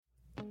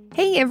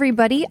Hey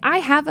everybody, I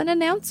have an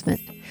announcement.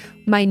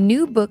 My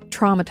new book,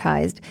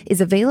 Traumatized, is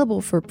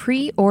available for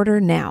pre-order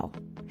now.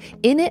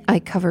 In it, I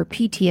cover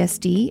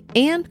PTSD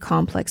and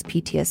complex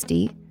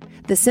PTSD,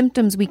 the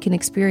symptoms we can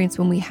experience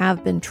when we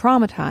have been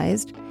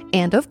traumatized,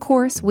 and of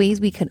course,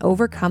 ways we can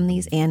overcome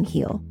these and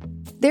heal.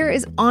 There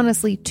is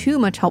honestly too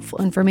much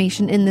helpful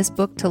information in this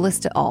book to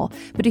list it all,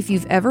 but if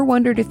you've ever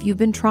wondered if you've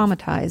been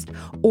traumatized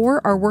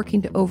or are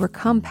working to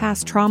overcome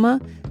past trauma,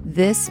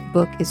 this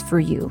book is for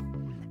you.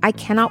 I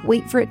cannot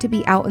wait for it to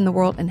be out in the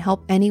world and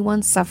help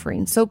anyone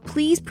suffering, so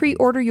please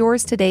pre-order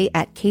yours today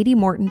at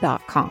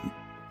katiemorton.com.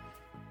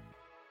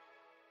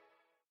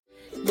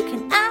 You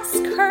can ask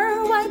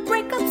her why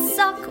breakups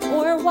suck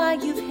or why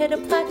you've hit a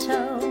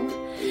plateau.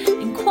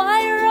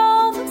 Inquire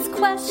all those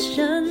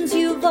questions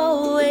you've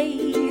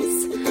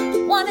always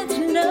wanted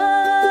to know.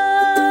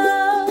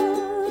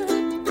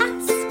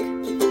 Ask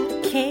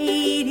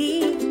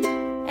Katie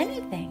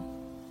anything.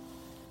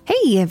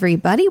 Hey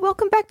everybody,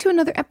 welcome back to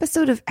another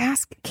episode of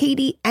Ask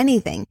Katie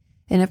Anything.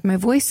 And if my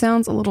voice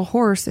sounds a little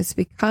hoarse, it's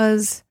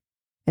because,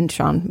 and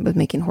Sean was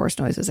making horse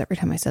noises every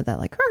time I said that,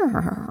 like,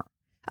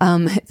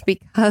 it's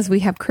because we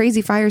have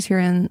crazy fires here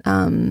in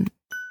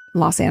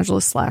Los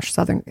Angeles /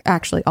 Southern,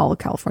 actually all of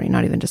California,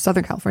 not even just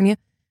Southern California.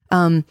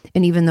 And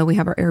even though we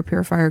have our air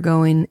purifier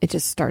going, it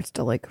just starts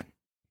to like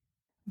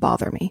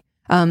bother me.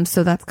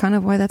 So that's kind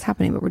of why that's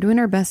happening, but we're doing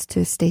our best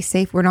to stay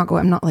safe.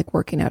 I'm not like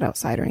working out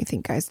outside or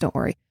anything, guys, don't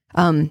worry.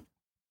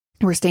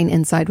 We're staying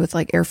inside with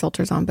like air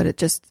filters on, but it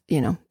just,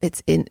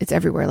 it's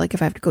everywhere. Like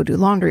if I have to go do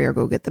laundry or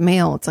go get the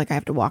mail, it's like I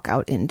have to walk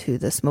out into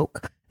the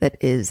smoke that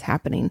is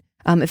happening.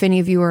 If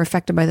any of you are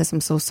affected by this, I'm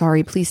so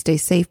sorry. Please stay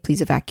safe.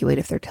 Please evacuate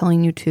if they're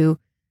telling you to.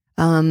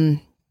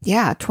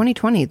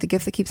 2020, the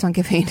gift that keeps on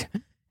giving.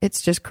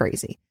 It's just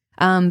crazy.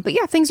 But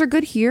yeah, things are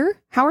good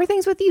here. How are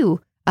things with you?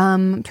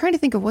 I'm trying to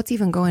think of what's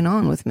even going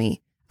on with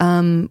me.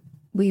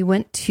 We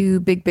went to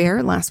Big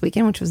Bear last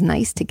weekend, which was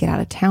nice to get out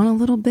of town a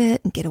little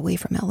bit and get away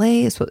from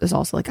LA. It was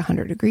also like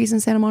 100 degrees in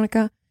Santa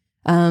Monica.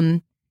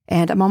 And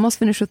I'm almost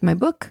finished with my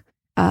book.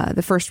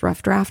 The first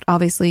rough draft,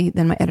 obviously,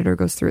 then my editor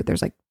goes through it.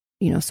 There's like,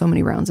 so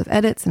many rounds of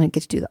edits and I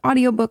get to do the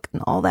audiobook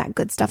and all that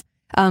good stuff.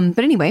 But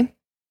anyway,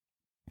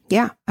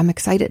 yeah, I'm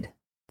excited.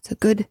 It's a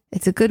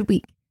good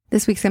week.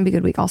 This week's going to be a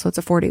good week. Also, it's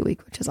a 4-day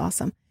week, which is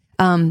awesome.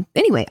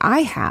 Anyway,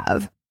 I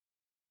have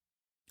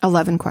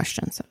 11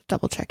 questions. So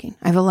double checking.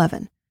 I have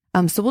 11.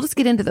 So we'll just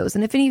get into those.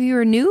 And if any of you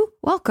are new,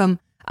 welcome.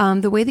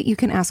 The way that you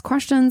can ask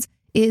questions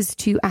is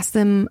to ask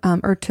them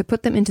or to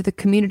put them into the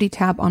community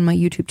tab on my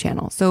YouTube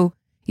channel. So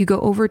you go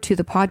over to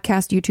the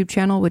podcast YouTube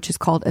channel, which is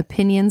called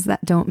Opinions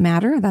That Don't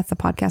Matter. That's the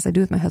podcast I do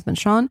with my husband,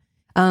 Sean.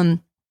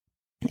 And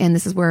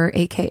this is where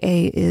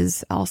AKA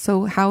is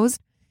also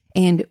housed.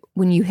 And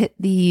when you hit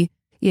the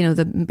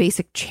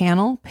basic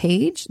channel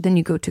page, then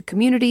you go to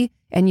community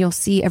and you'll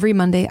see every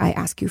Monday I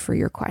ask you for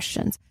your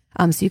questions.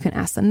 So you can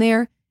ask them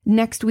there.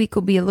 Next week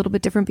will be a little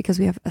bit different because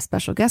we have a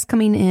special guest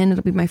coming in.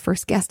 It'll be my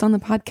first guest on the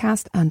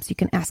podcast. So you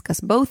can ask us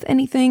both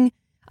anything.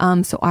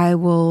 So I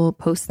will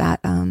post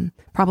that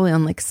probably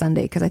on like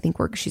Sunday because I think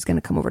she's going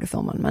to come over to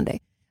film on Monday.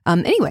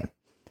 Anyway,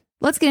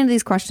 let's get into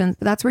these questions.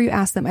 That's where you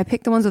ask them. I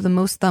picked the ones with the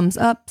most thumbs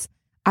ups.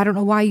 I don't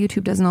know why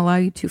YouTube doesn't allow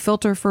you to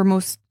filter for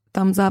most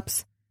thumbs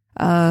ups.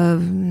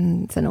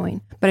 It's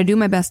annoying, but I do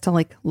my best to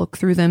like look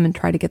through them and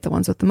try to get the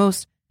ones with the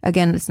most.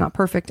 Again, it's not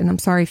perfect. And I'm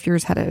sorry if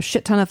yours had a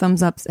shit ton of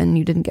thumbs ups and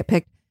you didn't get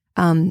picked.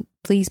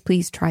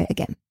 Please try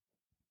again.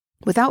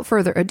 Without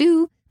further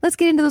ado, let's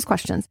get into those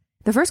questions.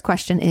 The first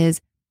question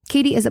is,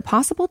 Katie, is it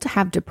possible to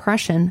have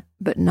depression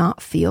but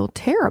not feel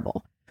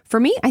terrible? For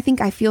me, I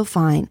think I feel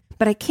fine,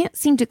 but I can't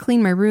seem to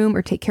clean my room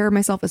or take care of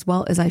myself as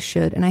well as I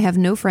should. And I have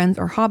no friends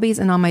or hobbies.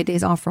 And on my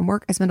days off from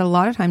work, I spend a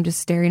lot of time just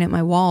staring at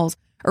my walls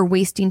or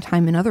wasting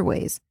time in other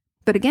ways.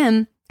 But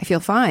again, I feel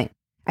fine,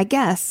 I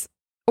guess.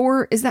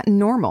 Or is that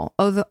normal,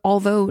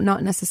 although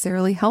not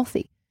necessarily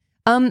healthy?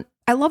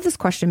 I love this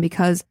question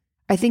because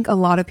I think a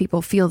lot of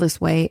people feel this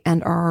way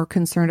and are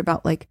concerned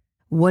about like,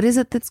 what is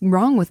it that's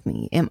wrong with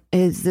me?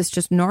 Is this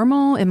just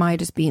normal? Am I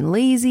just being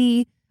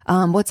lazy?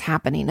 What's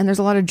happening? And there's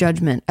a lot of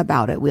judgment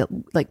about it,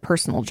 like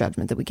personal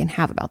judgment that we can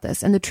have about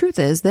this. And the truth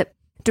is that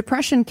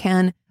depression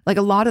can, like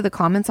a lot of the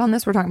comments on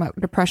this, we're talking about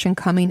depression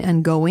coming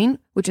and going,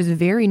 which is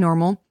very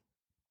normal.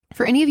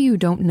 For any of you who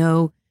don't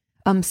know,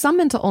 some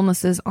mental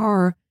illnesses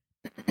are,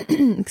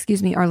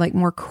 are like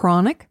more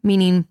chronic,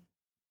 meaning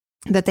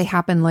that they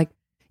happen like,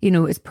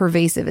 it's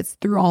pervasive. It's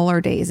through all our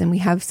days and we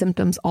have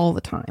symptoms all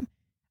the time.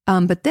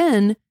 But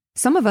then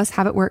some of us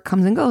have it where it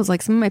comes and goes.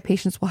 Like some of my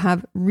patients will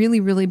have really,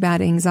 really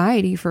bad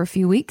anxiety for a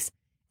few weeks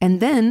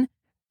and then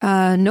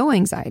no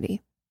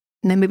anxiety.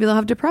 And then maybe they'll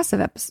have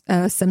depressive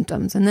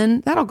symptoms and then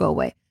that'll go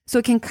away. So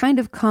it can kind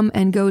of come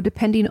and go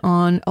depending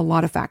on a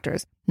lot of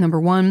factors. Number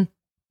one,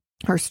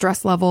 our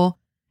stress level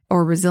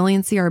or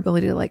resiliency, our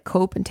ability to like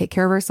cope and take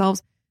care of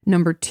ourselves.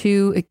 Number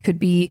two, it could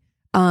be,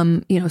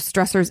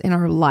 stressors in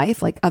our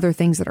life, like other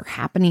things that are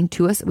happening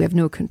to us that we have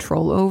no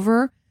control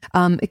over.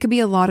 It could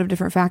be a lot of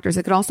different factors.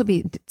 It could also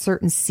be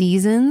certain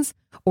seasons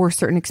or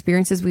certain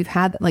experiences we've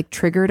had that like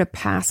triggered a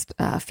past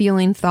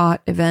feeling,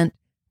 thought, event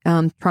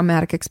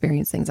traumatic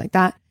experience, things like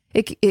that.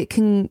 It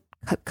can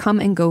come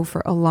and go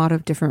for a lot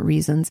of different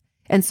reasons.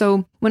 And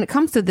so when it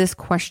comes to this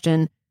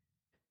question,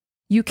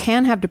 you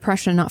can have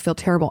depression and not feel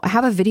terrible. I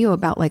have a video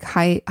about like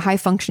high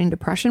functioning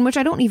depression, which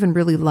I don't even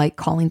really like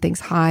calling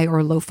things high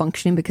or low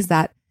functioning, because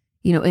that,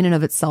 in and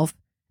of itself,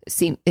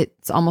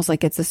 it's almost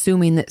like it's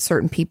assuming that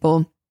certain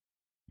people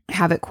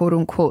have it quote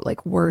unquote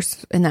like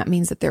worse, and that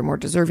means that they're more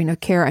deserving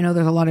of care. I know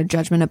there's a lot of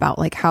judgment about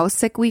like how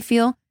sick we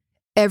feel.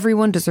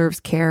 Everyone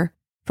deserves care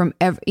from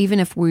even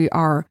if we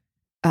are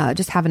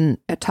just having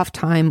a tough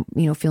time,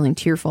 feeling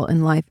tearful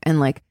in life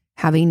and like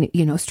having,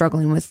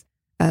 struggling with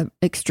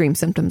extreme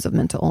symptoms of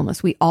mental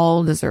illness. We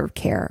all deserve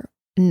care.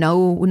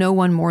 No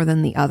one more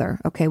than the other.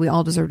 Okay. We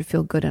all deserve to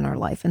feel good in our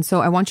life. And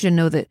so I want you to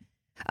know that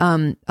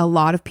a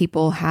lot of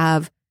people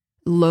have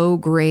low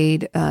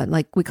grade,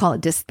 like we call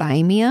it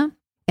dysthymia,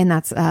 and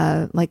that's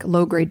like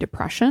low grade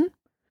depression,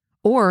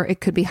 or it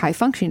could be high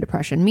functioning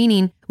depression,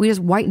 meaning we just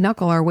white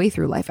knuckle our way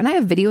through life. And I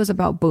have videos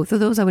about both of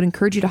those. I would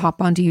encourage you to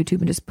hop onto YouTube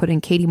and just put in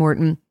Katie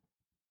Morton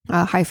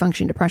high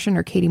functioning depression,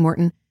 or Katie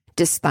Morton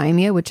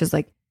dysthymia, which is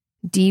like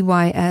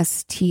DYSTHYMIA,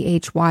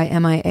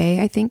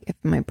 I think, if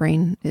my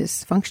brain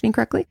is functioning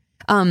correctly.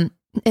 And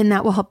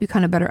that will help you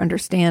kind of better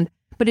understand.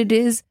 But it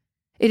is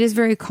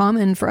very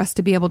common for us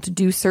to be able to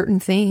do certain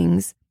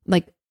things.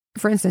 Like,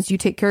 for instance, you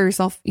take care of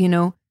yourself,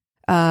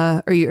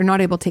 or you're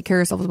not able to take care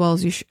of yourself as well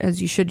as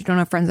you should. You don't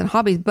have friends and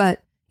hobbies,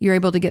 but you're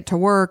able to get to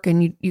work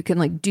and you can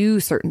like do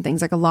certain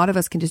things. Like a lot of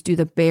us can just do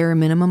the bare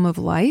minimum of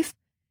life.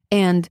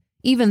 And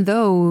even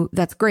though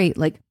that's great,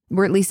 like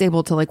we're at least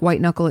able to like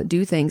white knuckle it,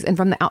 do things. And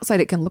from the outside,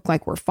 it can look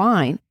like we're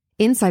fine.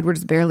 Inside, we're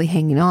just barely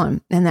hanging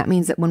on. And that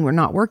means that when we're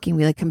not working,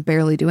 we like can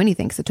barely do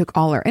anything. So it took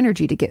all our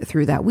energy to get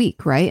through that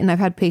week. Right. And I've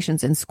had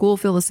patients in school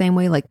feel the same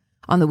way, like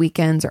on the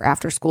weekends or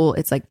after school,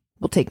 it's like,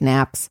 we'll take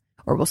naps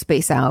or we'll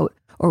space out,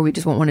 or we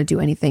just won't want to do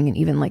anything. And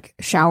even like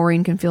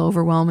showering can feel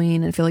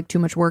overwhelming and feel like too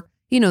much work.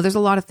 There's a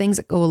lot of things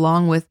that go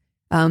along with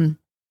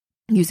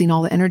using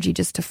all the energy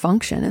just to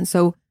function. And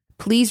so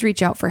please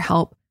reach out for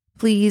help.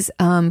 Please,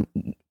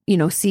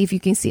 see if you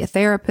can see a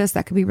therapist.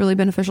 That could be really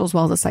beneficial, as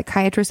well as a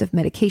psychiatrist if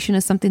medication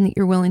is something that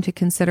you're willing to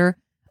consider.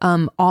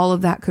 All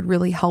of that could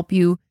really help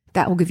you.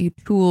 That will give you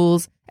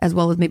tools as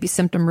well as maybe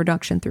symptom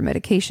reduction through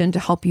medication to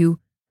help you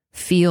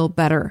feel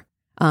better.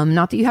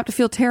 Not that you have to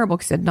feel terrible,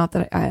 because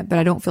but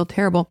I don't feel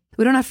terrible.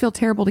 We don't have to feel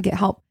terrible to get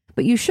help,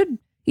 but you should,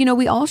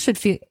 we all should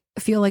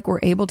feel like we're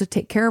able to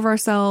take care of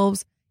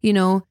ourselves,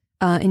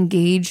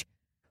 engage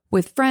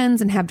with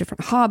friends and have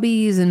different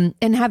hobbies and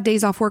have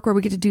days off work where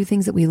we get to do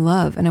things that we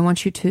love. And I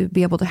want you to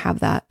be able to have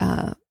that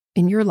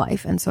in your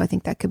life. And so I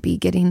think that could be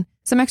getting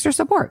some extra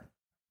support.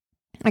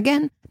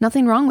 Again,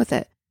 nothing wrong with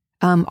it.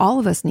 All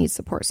of us need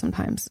support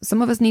sometimes.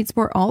 Some of us need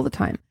support all the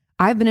time.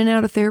 I've been in and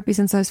out of therapy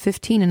since I was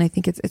 15, and I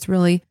think it's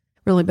really,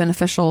 really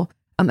beneficial,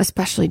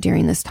 especially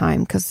during this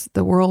time, because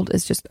the world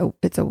is just,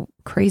 it's a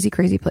crazy,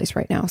 crazy place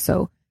right now.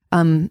 So,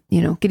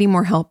 getting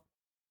more help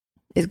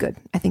is good.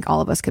 I think all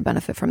of us could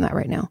benefit from that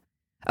right now.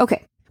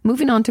 Okay,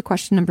 moving on to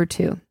question number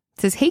 2. It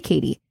says, hey,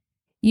 Katie,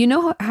 you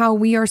know how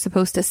we are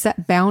supposed to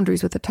set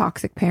boundaries with a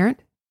toxic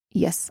parent?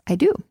 Yes, I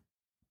do.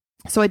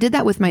 So I did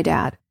that with my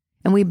dad,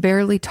 and we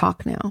barely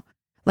talk now,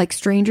 like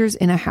strangers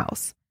in a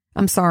house.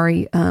 I'm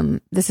sorry.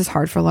 This is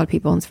hard for a lot of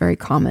people, and it's very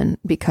common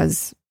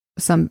because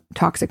some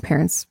toxic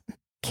parents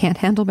can't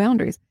handle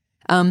boundaries.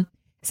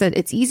 Said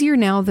it's easier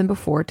now than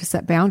before to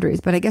set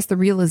boundaries, but I guess the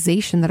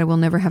realization that I will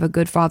never have a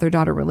good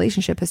father-daughter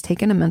relationship has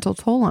taken a mental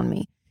toll on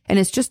me. And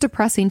it's just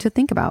depressing to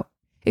think about.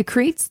 It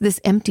creates this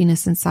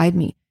emptiness inside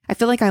me. I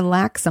feel like I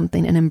lack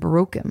something and am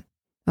broken.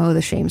 Oh,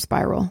 the shame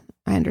spiral.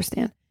 I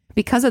understand.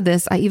 Because of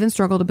this, I even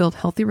struggle to build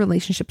healthy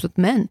relationships with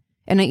men.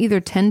 And I either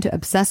tend to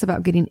obsess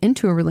about getting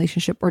into a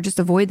relationship or just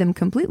avoid them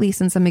completely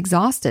since I'm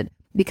exhausted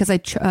because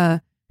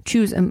I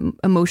choose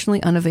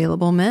emotionally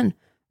unavailable men.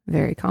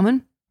 Very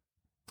common.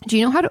 Do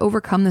you know how to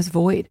overcome this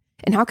void?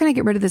 And how can I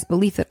get rid of this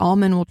belief that all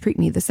men will treat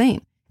me the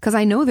same? Because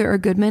I know there are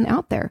good men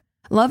out there.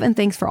 Love and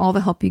thanks for all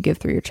the help you give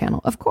through your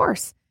channel. Of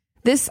course.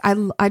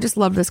 I just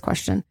love this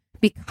question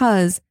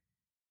because,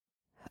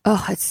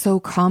 it's so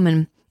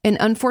common. And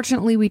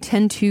unfortunately, we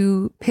tend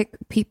to pick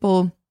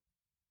people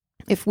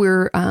if we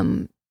are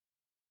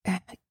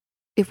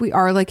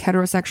like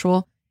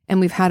heterosexual and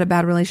we've had a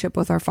bad relationship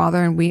with our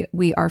father and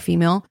we are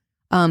female,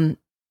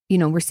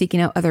 we're seeking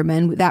out other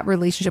men. That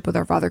relationship with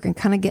our father can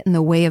kind of get in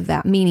the way of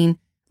that. Meaning,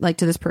 like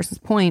to this person's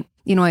point,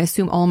 I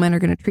assume all men are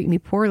going to treat me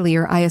poorly,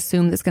 or I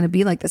assume it's going to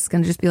be like this. It's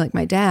going to just be like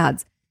my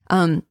dad's.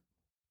 And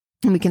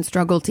we can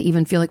struggle to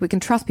even feel like we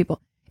can trust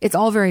people. It's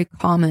all very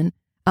common.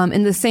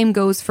 And the same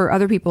goes for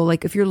other people.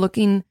 Like if you're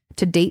looking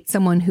to date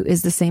someone who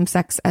is the same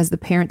sex as the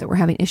parent that we're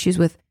having issues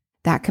with,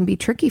 that can be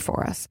tricky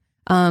for us.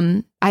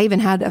 I even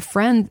had a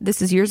friend,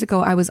 this is years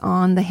ago, I was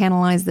on the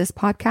Hannahlyze This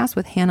podcast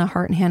with Hannah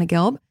Hart and Hannah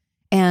Gelb.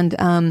 And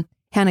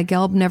Hannah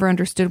Gelb never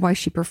understood why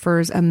she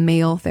prefers a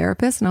male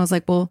therapist. And I was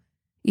like, well,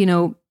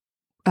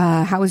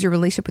 how was your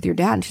relationship with your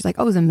dad? And she's like,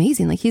 oh, it was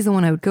amazing. Like he's the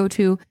one I would go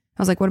to.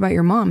 I was like, what about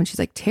your mom? And she's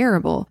like,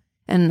 terrible.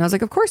 And I was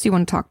like, of course you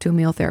want to talk to a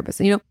male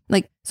therapist. And,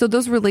 so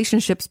those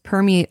relationships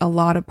permeate a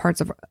lot of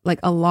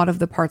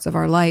the parts of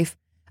our life,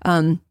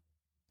 and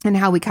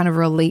how we kind of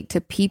relate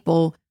to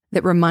people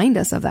that remind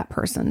us of that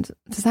person.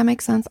 Does that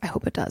make sense? I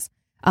hope it does.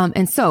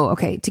 And so,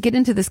 okay, to get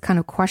into this kind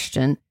of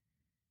question,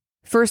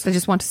 first, I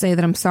just want to say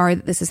that I'm sorry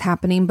that this is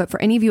happening, but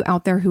for any of you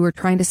out there who are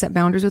trying to set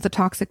boundaries with a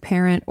toxic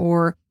parent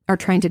or are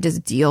trying to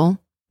just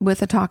deal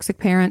with a toxic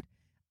parent,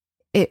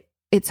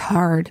 it's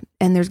hard.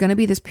 And there's going to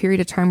be this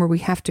period of time where we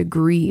have to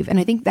grieve. And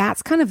I think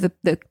that's kind of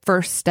the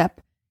first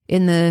step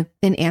in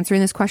answering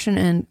this question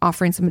and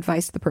offering some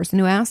advice to the person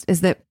who asked,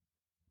 is that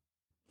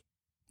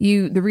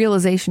the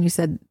realization you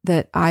said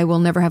that I will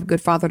never have a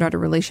good father-daughter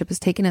relationship has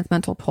taken its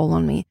mental toll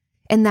on me.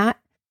 And that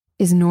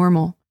is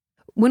normal.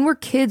 When we're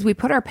kids, we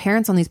put our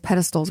parents on these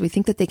pedestals. We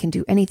think that they can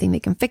do anything.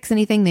 They can fix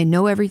anything. They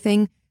know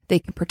everything. They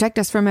can protect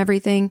us from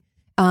everything.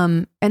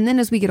 And then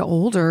as we get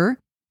older,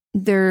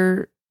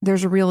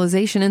 there's a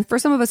realization. And for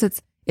some of us,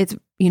 it's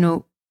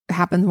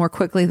happens more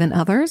quickly than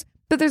others.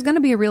 But there's going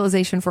to be a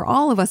realization for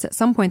all of us at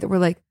some point that we're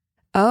like,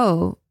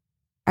 oh,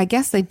 I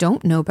guess they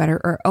don't know better.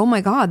 Or, oh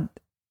my God,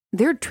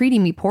 they're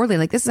treating me poorly.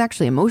 Like, this is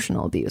actually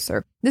emotional abuse,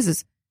 or this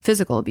is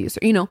physical abuse.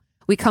 Or,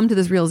 we come to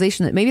this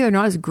realization that maybe they're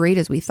not as great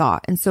as we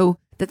thought. And so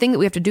the thing that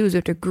we have to do is we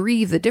have to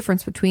grieve the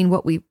difference between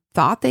what we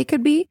thought they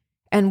could be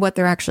and what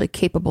they're actually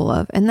capable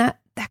of. And that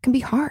can be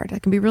hard.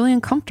 That can be really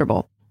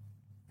uncomfortable.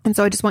 And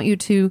so I just want you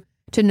to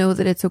know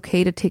that it's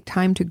okay to take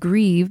time to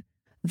grieve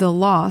the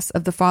loss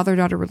of the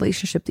father-daughter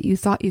relationship that you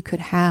thought you could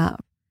have.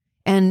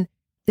 And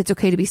it's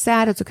okay to be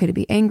sad. It's okay to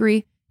be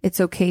angry.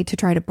 It's okay to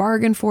try to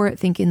bargain for it,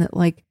 thinking that,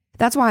 like,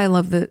 that's why I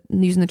love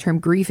using the term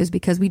grief, is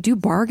because we do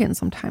bargain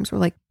sometimes. We're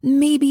like,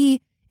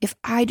 maybe if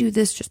I do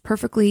this just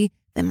perfectly,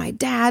 then my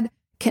dad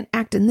can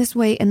act in this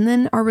way and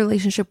then our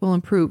relationship will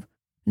improve.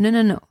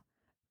 No.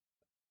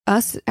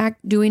 Us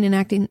doing and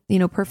acting,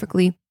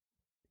 perfectly,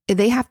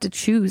 they have to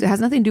choose. It has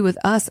nothing to do with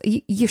us.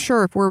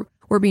 Sure, if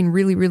we're being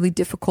really, really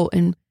difficult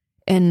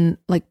and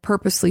like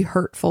purposely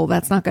hurtful,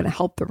 that's not going to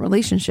help the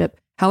relationship.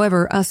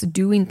 However, us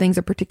doing things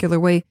a particular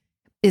way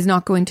is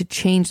not going to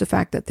change the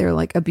fact that they're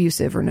like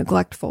abusive or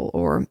neglectful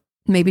or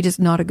maybe just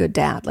not a good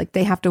dad. Like,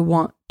 they have to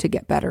want to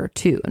get better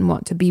too and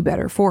want to be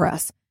better for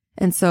us.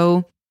 And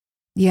so,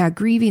 yeah,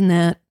 grieving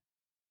that,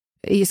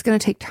 it's going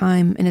to take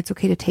time, and it's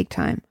okay to take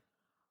time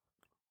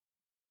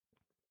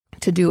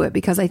to do it,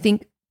 because I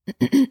think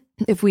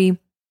if we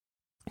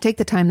take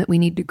the time that we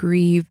need to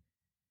grieve,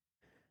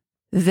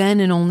 then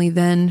and only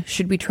then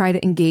should we try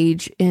to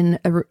engage in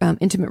a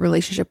intimate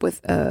relationship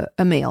with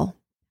a male.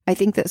 I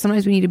think that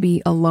sometimes we need to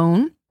be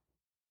alone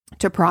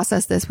to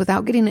process this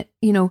without getting it,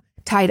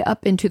 tied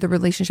up into the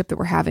relationship that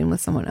we're having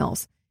with someone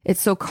else.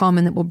 It's so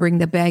common that we'll bring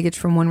the baggage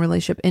from one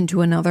relationship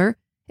into another,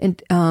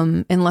 and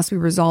unless we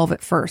resolve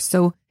it first.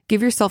 So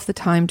give yourself the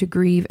time to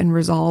grieve and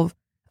resolve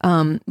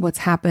what's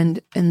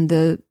happened and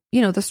the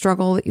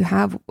struggle that you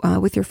have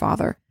with your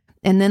father.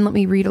 And then let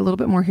me read a little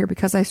bit more here,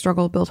 because I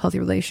struggle to build healthy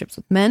relationships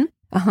with men.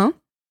 And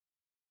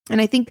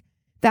I think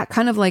that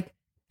kind of like,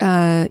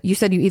 you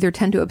said, you either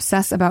tend to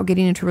obsess about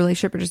getting into a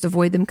relationship or just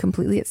avoid them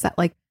completely. It's that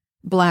like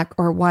black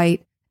or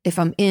white. If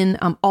I'm in,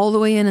 I'm all the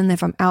way in. And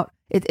if I'm out,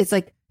 it's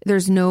like,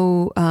 there's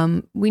no,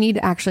 we need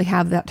to actually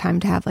have that time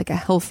to have like a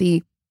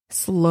healthy,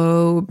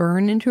 slow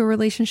burn into a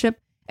relationship.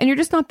 And you're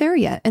just not there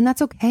yet. And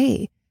that's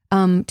okay.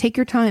 Take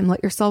your time,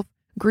 let yourself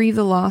grieve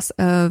the loss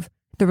of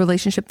the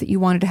relationship that you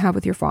wanted to have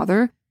with your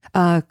father,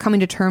 coming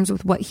to terms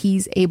with what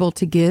he's able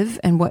to give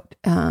and what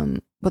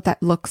that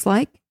looks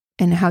like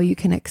and how you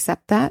can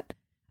accept that.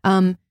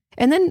 And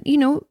then,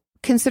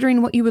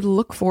 considering what you would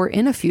look for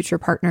in a future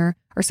partner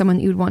or someone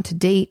that you would want to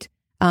date.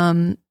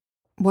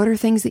 What are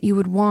things that you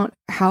would want?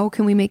 How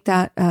can we make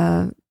that,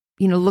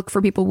 look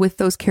for people with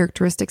those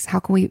characteristics? How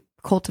can we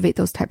cultivate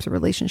those types of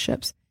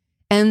relationships?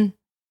 And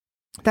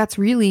that's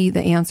really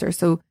the answer.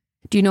 So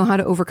do you know how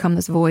to overcome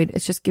this void?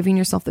 It's just giving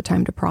yourself the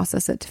time to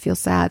process it, to feel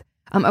sad.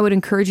 I would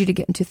encourage you to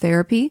get into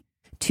therapy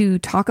to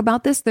talk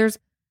about this.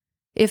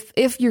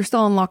 If you're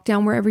still on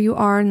lockdown wherever you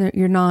are and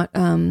you're not,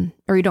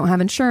 or you don't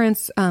have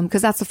insurance,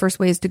 because that's the first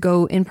way, is to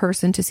go in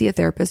person to see a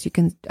therapist. You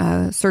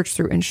can search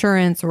through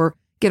insurance or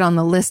get on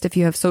the list. If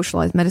you have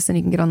socialized medicine,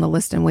 you can get on the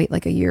list and wait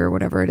like a year or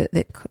whatever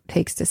it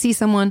takes to see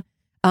someone.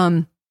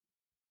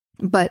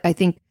 But I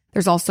think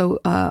there's also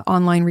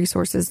online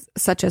resources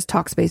such as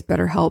Talkspace,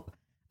 BetterHelp,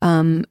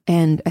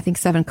 and I think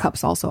 7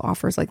 Cups also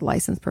offers like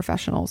licensed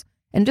professionals,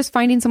 and just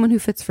finding someone who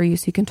fits for you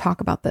so you can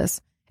talk about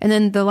this. And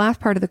then the last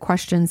part of the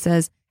question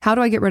says, how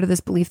do I get rid of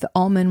this belief that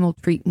all men will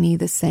treat me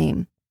the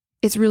same?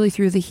 It's really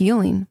through the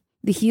healing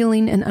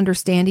and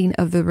understanding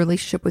of the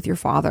relationship with your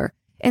father.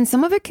 And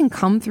some of it can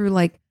come through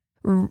like,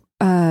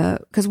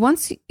 because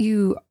once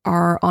you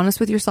are honest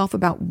with yourself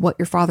about what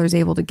your father is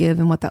able to give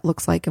and what that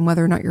looks like, and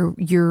whether or not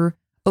you're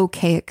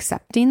okay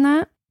accepting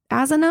that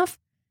as enough,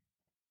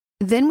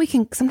 then we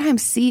can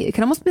sometimes see, it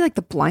can almost be like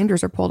the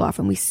blinders are pulled off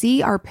and we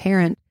see our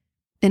parent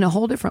in a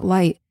whole different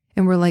light.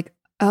 And we're like,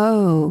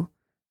 oh,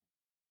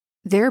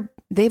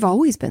 they've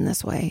always been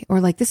this way, or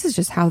like, this is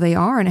just how they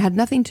are. And it had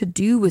nothing to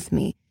do with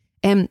me.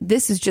 And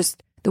this is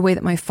just the way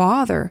that my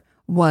father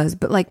was.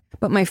 But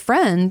my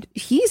friend,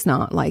 he's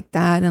not like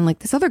that. And like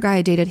this other guy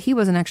I dated, he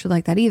wasn't actually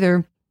like that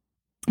either.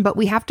 But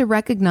we have to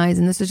recognize,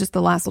 and this is just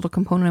the last little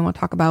component I want to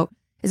talk about,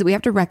 is that we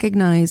have to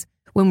recognize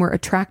when we're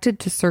attracted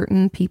to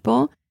certain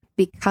people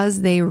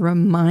because they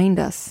remind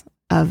us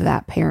of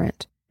that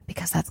parent,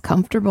 because that's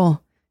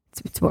comfortable.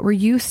 It's what we're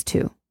used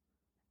to.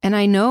 And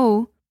I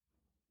know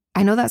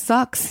that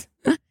sucks.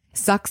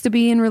 Sucks to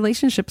be in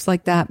relationships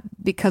like that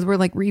because we're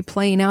like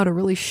replaying out a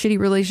really shitty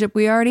relationship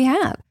we already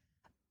have.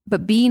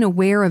 But being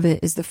aware of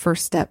it is the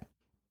first step.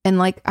 And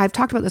like I've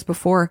talked about this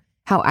before,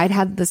 how I'd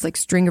had this like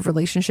string of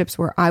relationships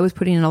where I was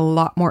putting in a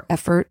lot more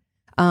effort.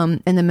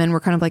 And the men were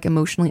kind of like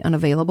emotionally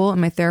unavailable.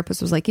 And my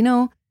therapist was like,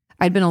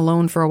 I'd been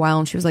alone for a while.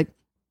 And she was like,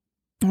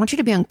 I want you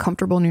to be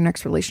uncomfortable in your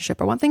next relationship.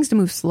 I want things to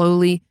move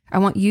slowly. I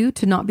want you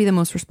to not be the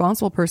most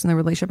responsible person in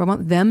the relationship. I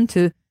want them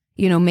to,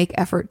 make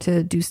effort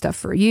to do stuff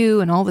for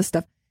you and all this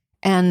stuff.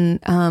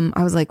 And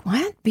I was like,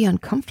 what? Be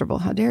uncomfortable?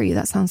 How dare you?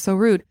 That sounds so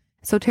rude,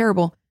 so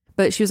terrible.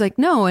 But she was like,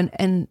 no.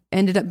 And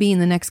ended up being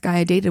the next guy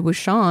I dated was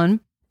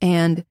Sean.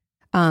 And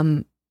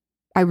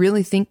I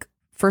really think,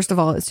 first of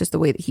all, it's just the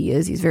way that he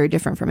is. He's very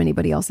different from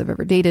anybody else I've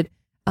ever dated.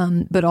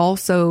 But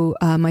also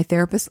my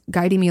therapist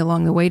guiding me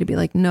along the way to be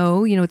like,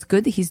 no, it's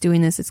good that he's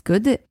doing this. It's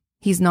good that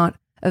he's not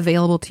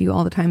available to you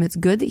all the time. It's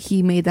good that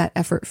he made that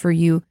effort for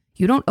you.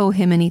 You don't owe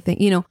him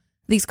anything.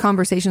 These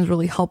conversations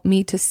really helped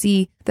me to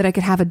see that I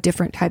could have a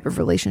different type of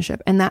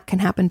relationship. And that can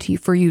happen to you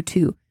for you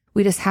too.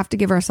 We just have to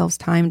give ourselves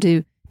time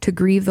to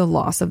grieve the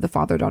loss of the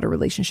father-daughter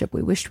relationship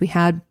we wished we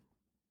had.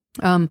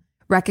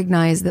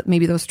 Recognize that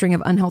maybe those string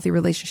of unhealthy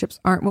relationships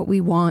aren't what we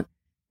want,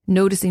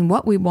 noticing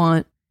what we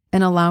want,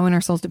 and allowing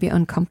ourselves to be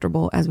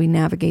uncomfortable as we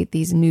navigate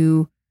these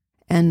new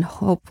and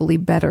hopefully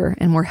better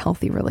and more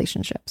healthy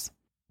relationships.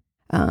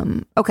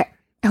 Okay.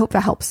 I hope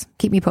that helps.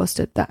 Keep me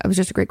posted. That was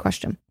just a great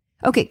question.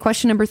 Okay.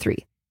 Question number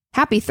 3.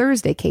 Happy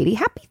Thursday, Katie.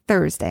 Happy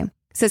Thursday.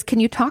 Says, can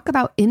you talk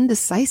about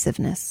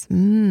indecisiveness?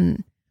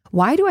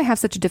 Why do I have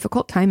such a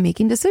difficult time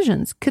making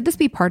decisions? Could this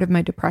be part of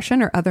my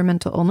depression or other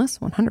mental illness?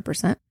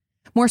 100%.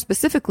 More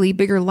specifically,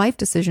 bigger life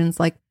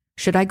decisions like,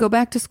 should I go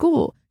back to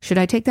school? Should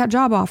I take that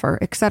job offer,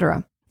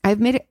 etc.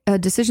 I've made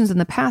decisions in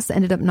the past that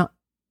ended up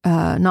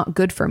not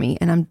good for me,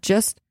 and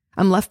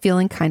I'm left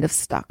feeling kind of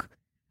stuck.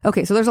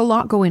 Okay, so there's a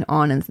lot going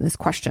on in this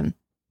question.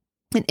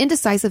 And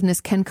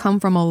indecisiveness can come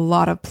from a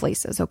lot of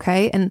places,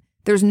 okay? And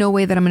there's no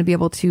way that I'm going to be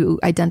able to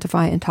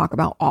identify and talk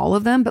about all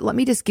of them, but let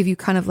me just give you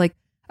kind of like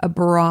a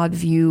broad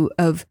view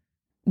of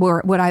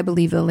what I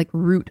believe the like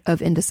root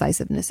of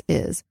indecisiveness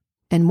is.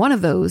 And one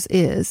of those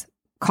is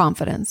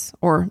confidence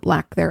or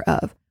lack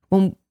thereof.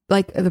 When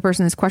like the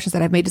person in this question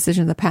said, I've made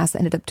decisions in the past that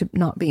ended up to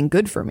not being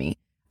good for me.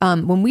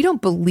 When we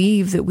don't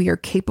believe that we are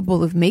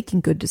capable of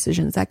making good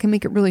decisions, that can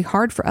make it really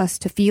hard for us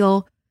to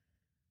feel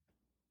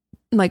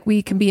like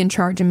we can be in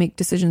charge and make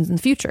decisions in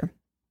the future.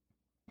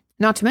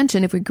 Not to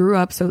mention if we grew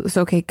up, so it's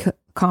okay,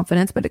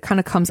 confidence, but it kind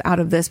of comes out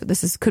of this, but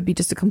could be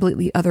just a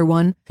completely other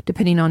one,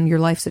 depending on your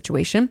life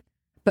situation.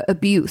 But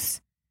abuse.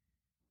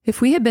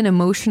 If we had been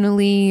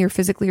emotionally or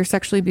physically or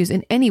sexually abused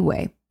in any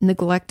way,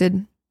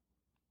 neglected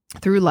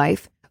through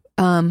life,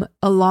 a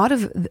lot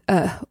of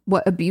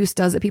what abuse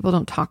does that people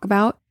don't talk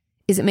about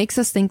is it makes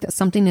us think that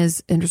something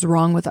is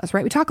wrong with us,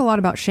 right? We talk a lot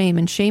about shame,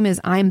 and shame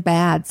is I'm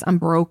bad, I'm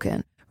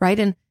broken, right?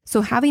 And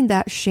so having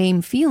that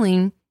shame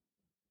feeling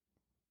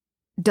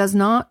does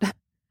not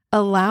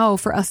allow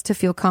for us to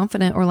feel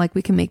confident or like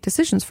we can make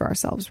decisions for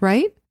ourselves,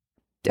 right?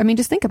 I mean,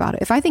 just think about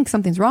it. If I think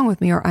something's wrong with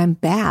me or I'm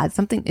bad,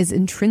 something is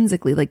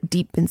intrinsically like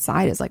deep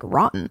inside is like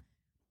rotten.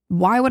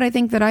 Why would I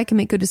think that I can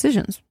make good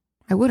decisions?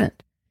 I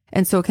wouldn't.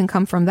 And so it can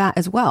come from that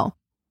as well.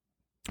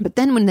 But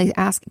then when they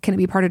ask, can it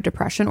be part of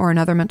depression or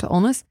another mental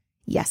illness?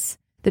 Yes.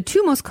 The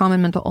 2 most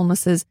common mental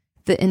illnesses,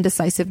 the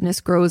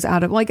indecisiveness grows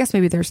out of, well, I guess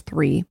maybe there's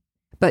 3,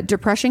 but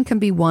depression can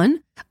be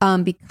one,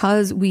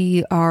 because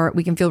we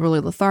can feel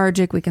really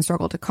lethargic. We can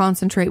struggle to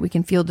concentrate. We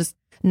can feel just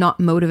not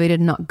motivated,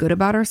 not good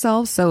about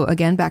ourselves. So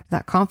again, back to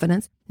that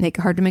confidence, make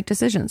it hard to make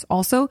decisions.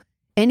 Also,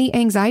 any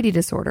anxiety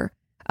disorder.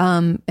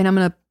 And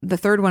the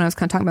third one I was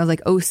kind of talking about is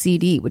like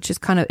OCD, which is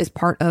is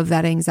part of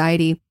that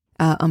anxiety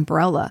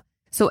umbrella.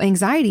 So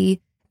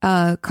anxiety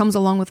comes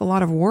along with a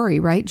lot of worry,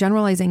 right?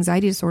 Generalized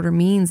anxiety disorder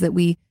means that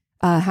we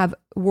have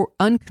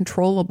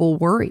uncontrollable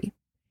worry.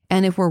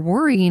 And if we're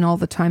worrying all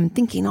the time,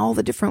 thinking all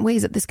the different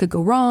ways that this could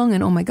go wrong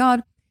and oh my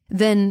God,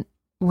 then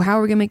how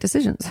are we going to make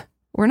decisions?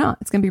 We're not.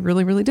 It's going to be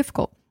really, really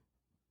difficult.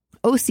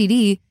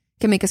 OCD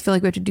can make us feel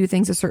like we have to do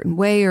things a certain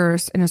way or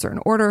in a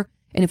certain order.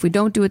 And if we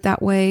don't do it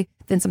that way,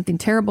 then something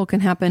terrible can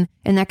happen.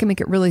 And that can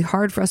make it really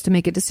hard for us to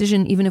make a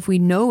decision. Even if we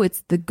know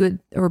it's the good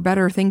or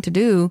better thing to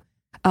do,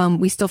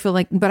 we still feel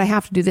like, but I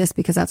have to do this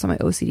because that's what my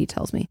OCD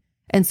tells me.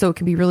 And so it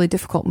can be really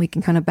difficult, and we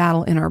can kind of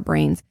battle in our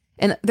brains.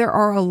 And there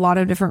are a lot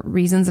of different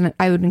reasons. And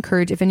I would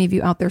encourage, if any of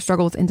you out there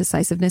struggle with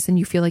indecisiveness and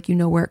you feel like you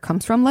know where it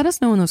comes from, let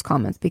us know in those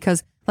comments,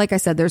 because like I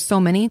said, there's so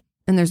many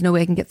and there's no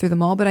way I can get through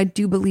them all. But I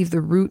do believe the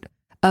root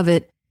of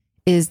it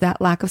is that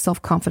lack of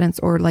self-confidence,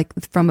 or like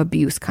from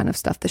abuse kind of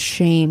stuff, the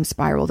shame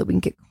spiral that we can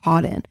get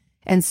caught in.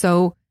 And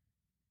so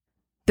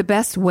the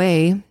best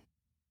way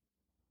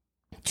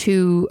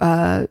to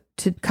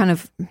kind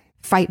of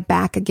fight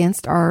back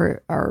against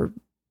our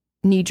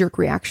knee-jerk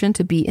reaction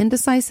to be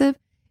indecisive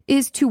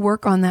is to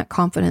work on that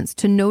confidence,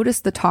 to notice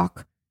the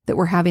talk that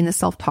we're having, the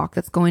self-talk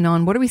that's going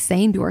on. What are we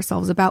saying to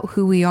ourselves about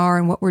who we are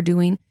and what we're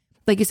doing?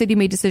 Like you said, you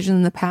made decisions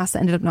in the past that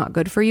ended up not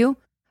good for you.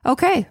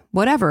 Okay,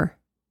 whatever.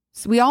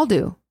 So we all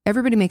do.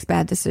 Everybody makes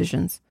bad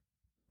decisions.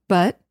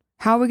 But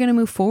how are we going to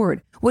move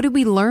forward? What did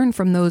we learn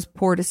from those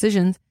poor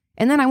decisions?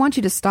 And then I want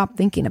you to stop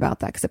thinking about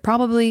that, because it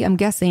probably, I'm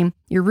guessing,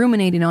 you're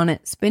ruminating on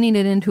it, spinning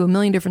it into a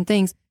million different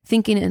things,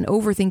 thinking it and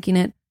overthinking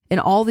it in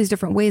all these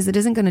different ways that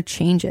isn't going to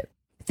change it.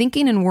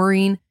 Thinking and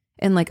worrying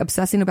and like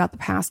obsessing about the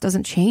past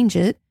doesn't change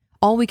it.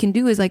 All we can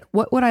do is like,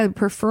 what would I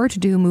prefer to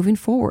do moving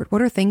forward?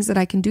 What are things that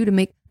I can do to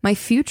make my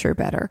future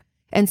better?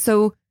 And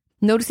so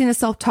noticing the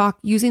self-talk,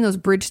 using those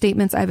bridge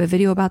statements. I have a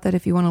video about that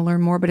if you want to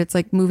learn more, but it's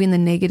like moving the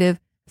negative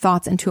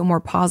thoughts into a more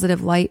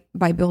positive light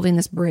by building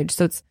this bridge.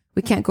 So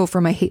we can't go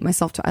from I hate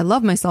myself to I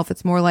love myself.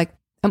 It's more like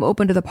I'm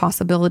open to the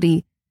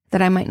possibility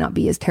that I might not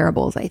be as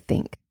terrible as I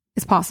think.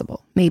 It's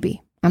possible.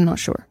 Maybe. I'm not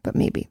sure, but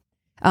maybe.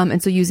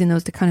 And so using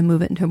those to kind of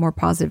move it into a more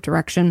positive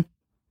direction.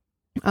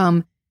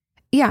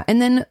 Yeah.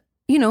 And then,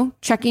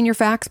 checking your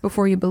facts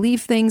before you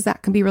believe things,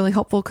 that can be really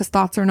helpful, because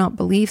thoughts are not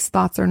beliefs.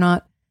 Thoughts are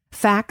not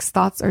facts.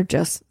 Thoughts are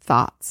just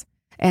thoughts.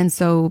 And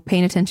so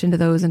paying attention to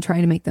those and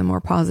trying to make them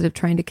more positive,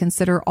 trying to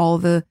consider all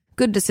the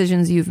good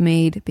decisions you've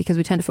made, because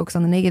we tend to focus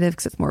on the negative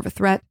because it's more of a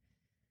threat.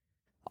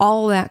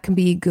 All that can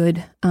be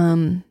good.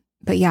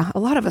 But yeah, a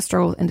lot of us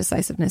struggle with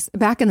indecisiveness.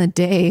 Back in the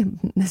day,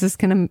 this is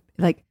going to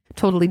like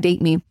totally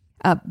date me.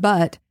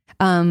 But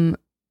I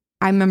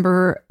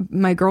remember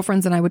my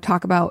girlfriends and I would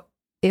talk about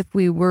if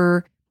we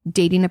were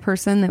dating a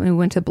person that we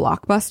went to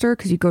Blockbuster,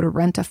 because you go to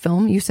rent a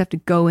film, you used to have to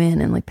go in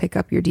and like pick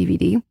up your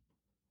DVD.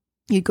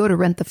 You go to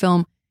rent the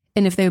film.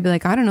 And if they would be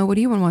like, I don't know, what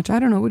do you want to watch? I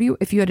don't know.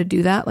 If you had to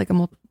do that like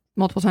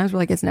multiple times, we're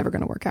like, it's never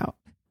going to work out.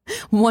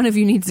 One of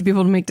you needs to be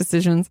able to make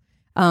decisions.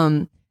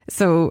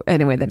 So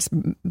anyway, that just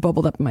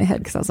bubbled up in my head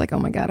because I was like, oh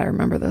my God, I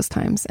remember those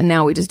times. And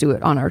now we just do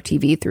it on our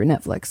TV through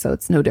Netflix. So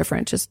it's no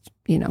different, just,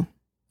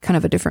 kind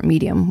of a different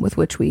medium with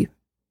which we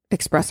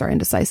express our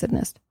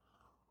indecisiveness.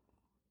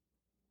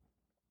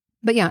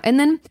 But yeah, and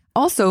then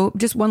also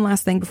just one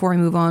last thing before I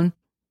move on.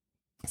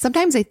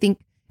 Sometimes I think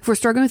if we're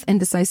struggling with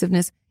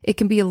indecisiveness, it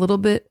can be a little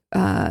bit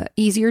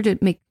easier to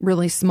make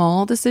really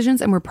small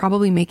decisions. And we're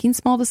probably making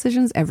small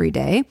decisions every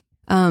day.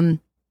 I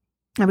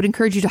would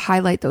encourage you to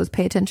highlight those,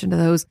 pay attention to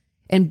those,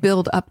 and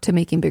build up to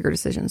making bigger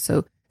decisions.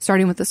 So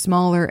starting with the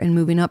smaller and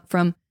moving up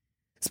from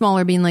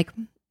smaller, being like,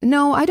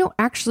 no, I don't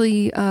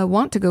actually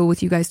want to go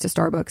with you guys to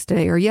Starbucks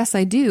today. Or yes,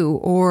 I do.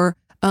 Or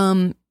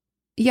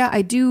yeah,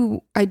 I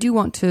do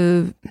want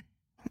to,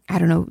 I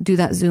don't know, do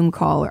that Zoom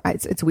call. Or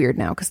it's weird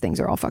now because things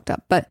are all fucked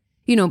up. But,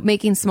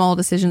 making small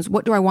decisions.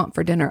 What do I want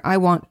for dinner? I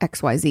want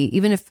XYZ.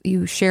 Even if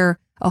you share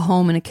a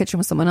home and a kitchen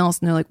with someone else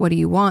and they're like, what do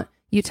you want?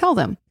 You tell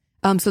them.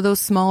 So those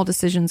small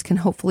decisions can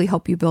hopefully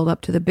help you build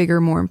up to the bigger,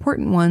 more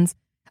important ones,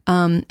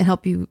 and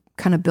help you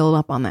kind of build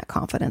up on that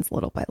confidence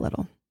little by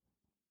little.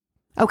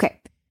 Okay.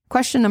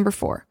 Question number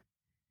 4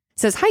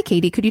 says, hi,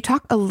 Katie, could you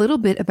talk a little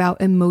bit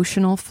about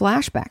emotional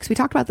flashbacks? We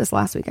talked about this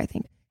last week, I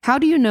think. How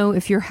do you know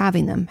if you're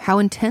having them? How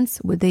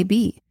intense would they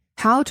be?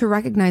 How to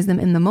recognize them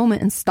in the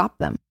moment and stop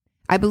them?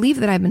 I believe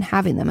that I've been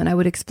having them, and I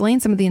would explain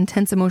some of the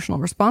intense emotional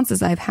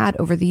responses I've had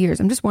over the years.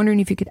 I'm just wondering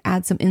if you could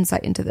add some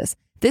insight into this.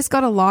 This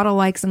got a lot of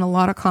likes and a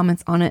lot of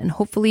comments on it, and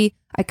hopefully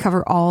I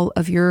cover all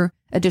of your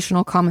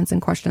additional comments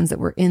and questions that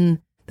were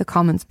in the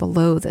comments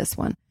below this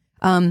one.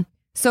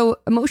 So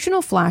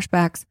emotional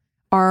flashbacks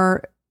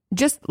are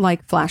just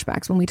like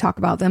flashbacks. When we talk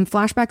about them,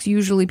 flashbacks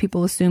usually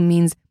people assume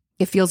means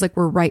it feels like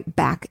we're right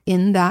back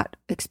in that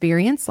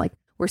experience. Like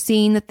we're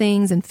seeing the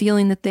things and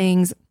feeling the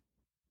things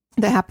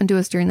that happened to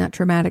us during that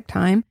traumatic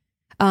time.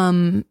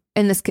 And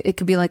it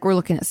could be like we're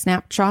looking at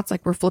snapshots,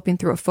 like we're flipping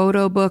through a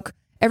photo book.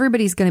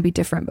 Everybody's going to be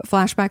different, but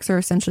flashbacks are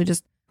essentially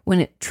just when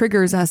it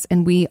triggers us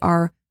and we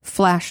are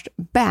flashed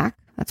back.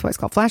 That's why it's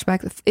called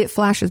flashback. It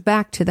flashes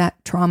back to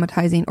that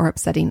traumatizing or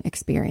upsetting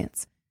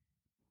experience.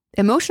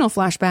 Emotional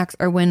flashbacks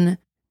are when,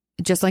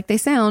 just like they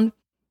sound,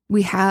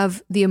 we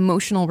have the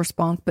emotional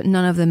response, but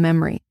none of the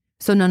memory.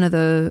 So none of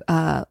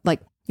the like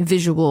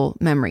visual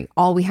memory.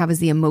 All we have is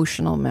the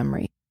emotional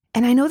memory.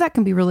 And I know that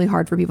can be really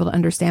hard for people to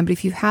understand, but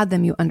if you've had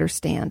them, you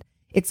understand.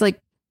 It's like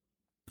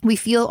we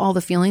feel all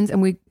the feelings,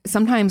 and we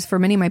sometimes, for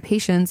many of my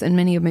patients and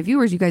many of my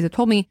viewers, you guys have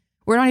told me,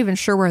 we're not even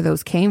sure where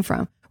those came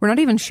from. We're not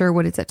even sure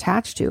what it's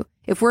attached to.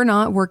 If we're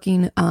not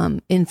working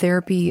in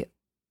therapy,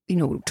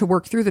 to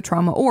work through the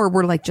trauma, or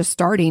we're like just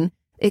starting,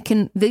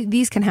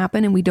 these can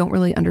happen and we don't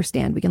really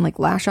understand. We can like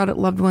lash out at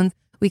loved ones.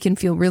 We can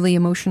feel really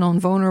emotional and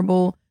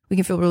vulnerable. We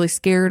can feel really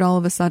scared all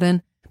of a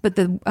sudden. But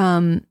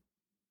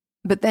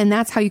then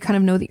that's how you kind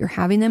of know that you're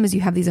having them, is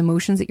you have these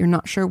emotions that you're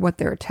not sure what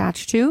they're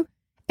attached to.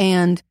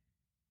 And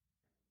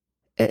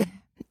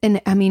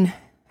I mean,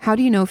 how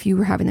do you know if you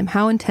were having them?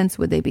 How intense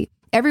would they be?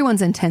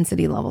 Everyone's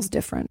intensity level is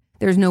different.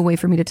 There's no way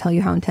for me to tell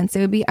you how intense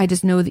they would be. I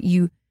just know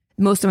that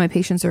most of my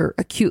patients are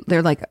acute.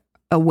 They're like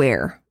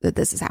aware that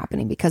this is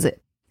happening because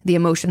the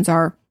emotions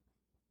are,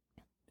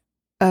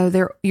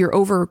 you're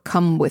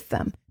overcome with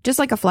them. Just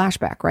like a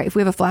flashback, right? If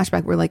we have a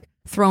flashback, we're like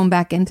thrown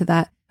back into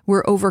that.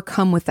 We're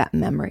overcome with that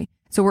memory.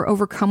 So we're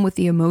overcome with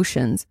the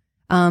emotions.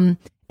 And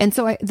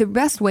so the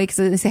best way, because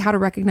they say how to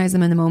recognize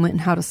them in the moment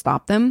and how to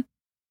stop them.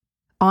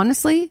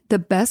 Honestly, the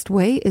best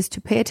way is to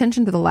pay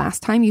attention to the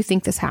last time you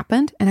think this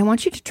happened. And I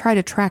want you to try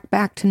to track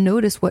back to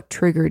notice what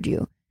triggered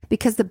you.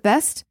 Because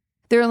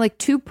there are like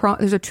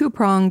there's a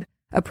two-pronged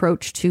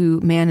approach to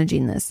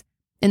managing this.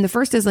 And the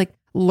first is like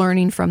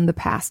learning from the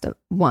past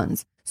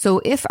ones. So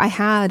if I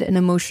had an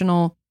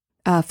emotional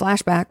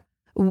flashback,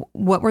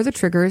 what were the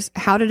triggers?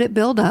 How did it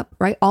build up,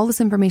 right? All this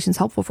information is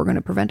helpful if we're going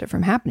to prevent it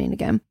from happening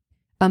again.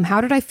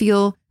 How did I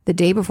feel the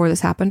day before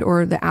this happened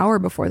or the hour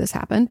before this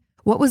happened?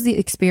 What was the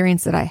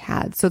experience that I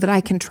had so that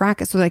I can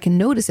track it, so that I can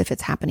notice if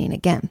it's happening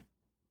again?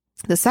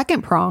 The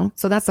second prong,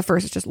 so that's the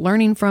first, it's just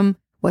learning from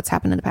what's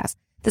happened in the past.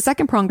 The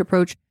second pronged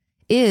approach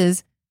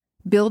is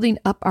building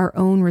up our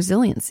own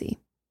resiliency.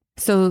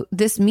 So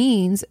this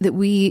means that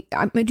do you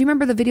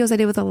remember the videos I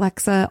did with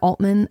Alexa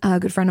Altman, a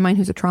good friend of mine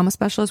who's a trauma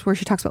specialist, where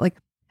she talks about like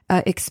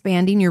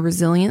expanding your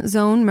resilient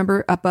zone?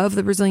 Remember, above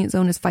the resilient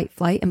zone is fight,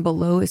 flight, and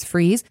below is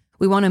freeze.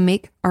 We want to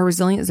make our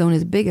resilient zone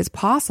as big as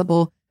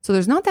possible. So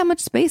there's not that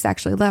much space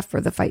actually left for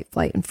the fight,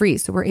 flight, and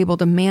freeze. So we're able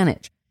to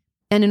manage.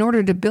 And in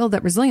order to build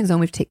that resilient zone,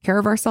 we have to take care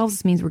of ourselves.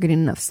 This means we're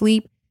getting enough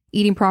sleep,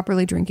 eating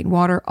properly, drinking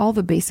water, all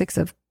the basics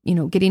of,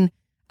 getting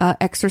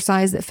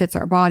exercise that fits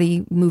our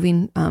body,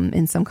 moving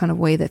in some kind of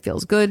way that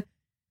feels good.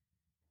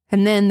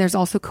 And then there's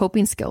also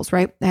coping skills,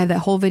 right? I had that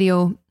whole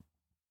video,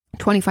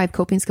 25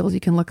 coping skills you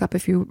can look up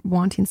if you're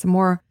wanting some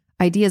more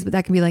ideas, but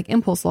that can be like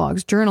impulse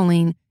logs,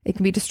 journaling. It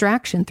can be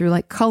distraction through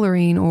like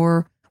coloring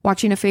or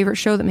watching a favorite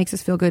show that makes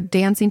us feel good,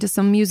 dancing to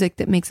some music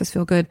that makes us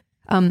feel good.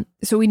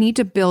 So we need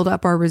to build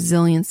up our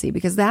resiliency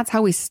because that's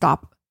how we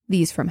stop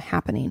these from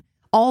happening,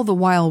 all the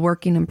while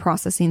working and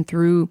processing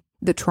through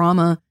the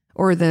trauma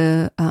or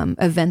the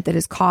event that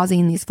is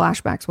causing these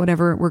flashbacks,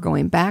 whatever we're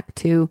going back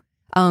to.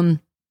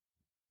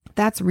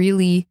 That's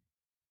really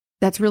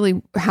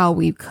how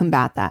we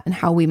combat that and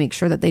how we make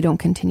sure that they don't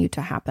continue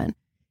to happen.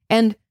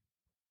 And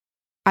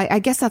I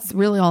guess that's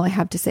really all I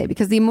have to say,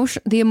 because the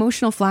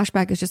emotional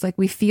flashback is just like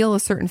we feel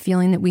a certain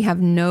feeling that we have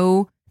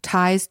no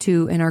ties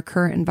to in our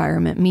current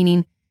environment,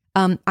 meaning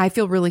I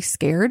feel really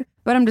scared,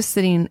 but I'm just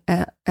sitting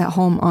at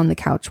home on the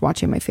couch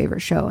watching my favorite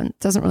show, and it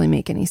doesn't really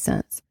make any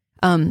sense.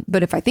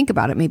 But if I think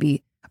about it,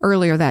 maybe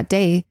earlier that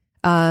day,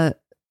 I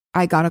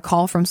got a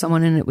call from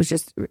someone, and it was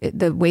just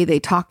the way they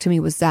talked to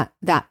me was that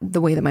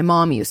the way that my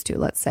mom used to,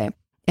 let's say.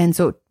 And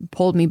so it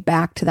pulled me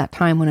back to that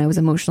time when I was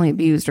emotionally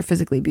abused or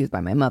physically abused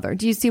by my mother.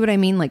 Do you see what I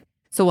mean? Like,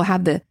 so we'll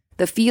have the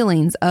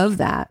feelings of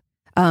that,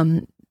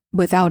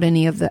 without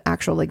any of the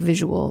actual like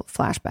visual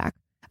flashback.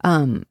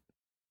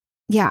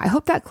 Yeah, I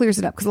hope that clears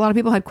it up, because a lot of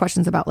people had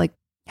questions about like,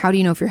 how do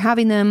you know if you're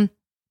having them?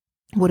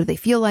 What do they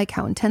feel like?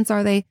 How intense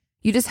are they?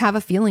 You just have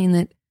a feeling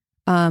that,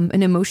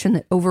 an emotion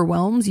that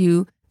overwhelms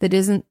you,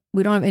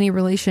 we don't have any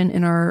relation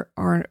in our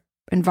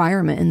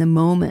environment in the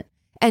moment.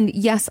 And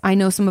yes, I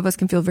know some of us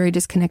can feel very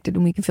disconnected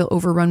and we can feel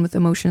overrun with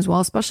emotion as well,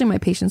 especially my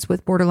patients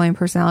with borderline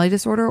personality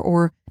disorder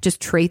or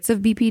just traits of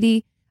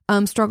BPD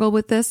struggle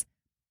with this.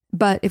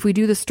 But if we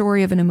do the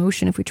story of an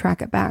emotion, if we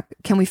track it back,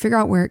 can we figure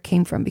out where it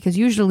came from? Because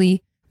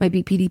usually my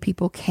BPD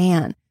people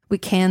we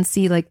can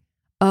see like,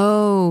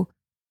 oh,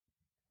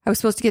 I was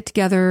supposed to get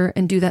together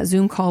and do that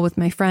Zoom call with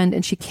my friend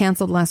and she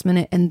canceled last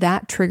minute, and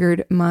that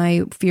triggered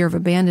my fear of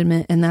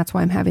abandonment. And that's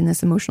why I'm having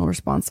this emotional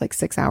response like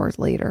 6 hours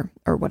later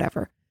or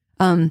whatever.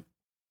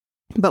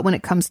 But when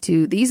it comes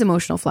to these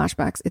emotional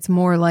flashbacks, it's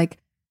more like,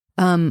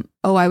 I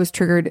was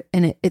triggered,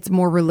 and it's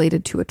more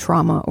related to a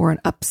trauma or an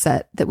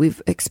upset that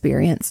we've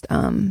experienced.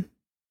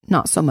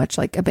 Not so much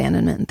like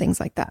abandonment and things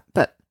like that.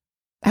 But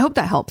I hope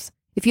that helps.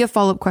 If you have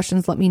follow-up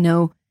questions, let me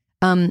know.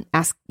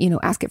 Ask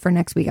it for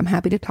next week. I'm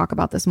happy to talk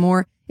about this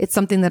more. It's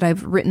something that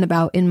I've written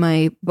about in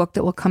my book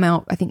that will come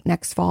out, I think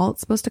next fall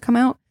it's supposed to come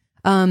out.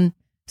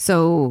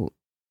 So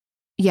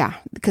yeah,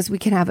 because we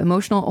can have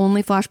emotional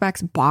only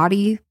flashbacks,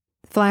 body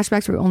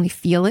flashbacks where we only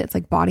feel it. It's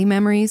like body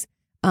memories.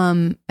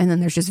 And then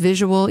there's just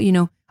visual,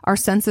 our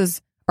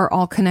senses are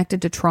all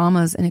connected to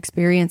traumas and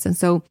experience. And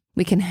so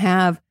we can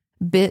have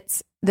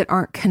bits that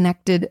aren't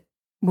connected,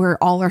 where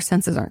all our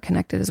senses aren't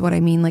connected is what I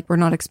mean. Like we're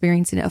not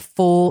experiencing a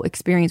full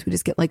experience. We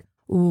just get like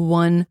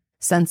one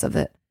sense of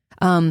it.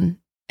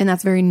 And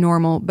that's very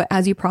normal. But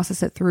as you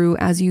process it through,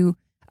 as you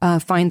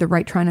find the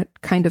right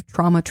kind of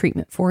trauma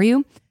treatment for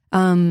you,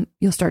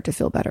 you'll start to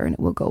feel better and it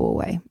will go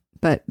away.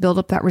 But build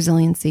up that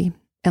resiliency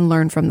and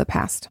learn from the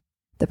past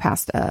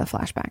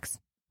flashbacks.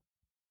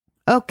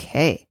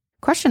 Okay.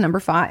 Question number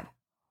 5.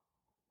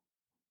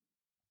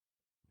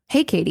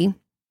 Hey, Katie.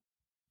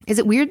 Is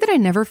it weird that I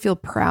never feel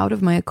proud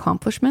of my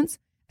accomplishments?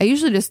 I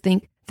usually just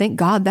think, thank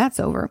God that's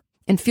over,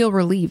 and feel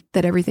relieved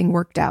that everything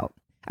worked out.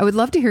 I would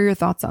love to hear your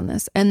thoughts on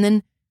this. And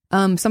then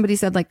somebody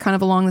said, like kind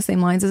of along the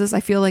same lines as this, I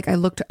feel like I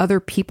look to other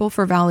people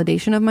for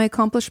validation of my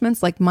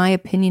accomplishments. Like my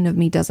opinion of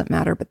me doesn't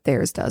matter, but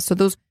theirs does. So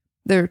those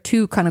there are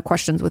two kind of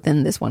questions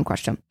within this one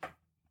question.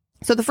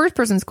 So the first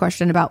person's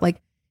question about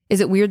like, is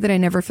it weird that I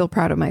never feel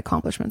proud of my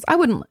accomplishments? I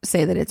wouldn't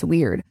say that it's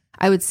weird.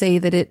 I would say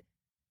that it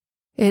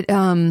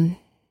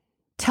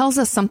tells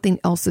us something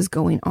else is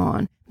going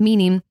on,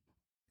 meaning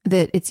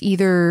that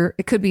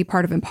it could be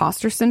part of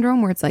imposter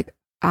syndrome where it's like,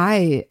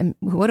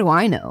 what do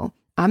I know?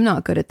 I'm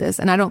not good at this.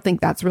 And I don't think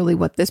that's really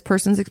what this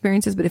person's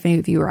experience is. But if any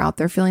of you are out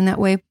there feeling that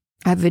way,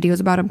 I have videos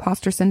about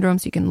imposter syndrome,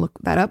 so you can look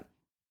that up.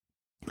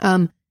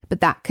 But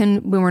that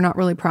when we're not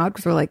really proud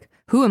because we're like,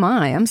 who am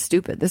I? I'm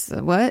stupid. This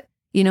is what,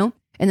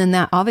 and then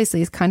that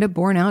obviously is kind of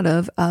born out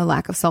of a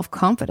lack of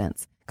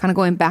self-confidence, kind of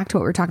going back to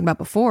what we were talking about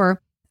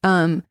before.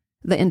 The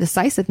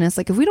indecisiveness,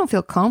 like if we don't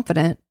feel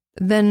confident,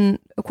 then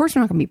of course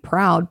we're not going to be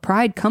proud.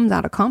 Pride comes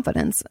out of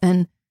confidence.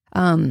 And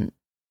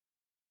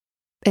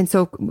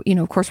so,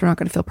 of course we're not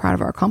going to feel proud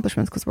of our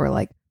accomplishments because we're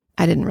like,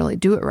 I didn't really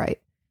do it right.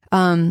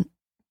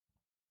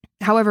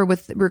 However,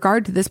 with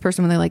regard to this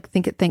person, when they like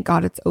thank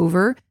God it's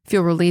over,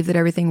 feel relieved that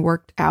everything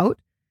worked out.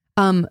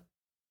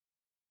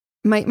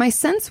 My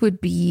sense would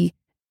be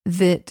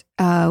that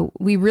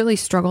we really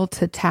struggle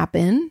to tap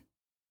in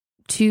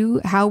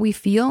to how we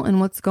feel and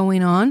what's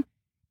going on.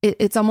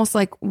 It's almost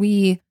like I'm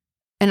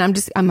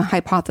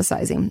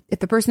hypothesizing. If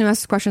the person who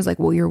asks questions like,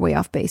 well, you're way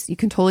off base, you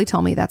can totally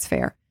tell me that's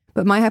fair.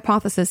 But my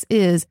hypothesis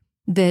is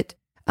that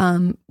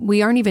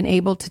we aren't even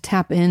able to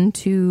tap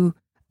into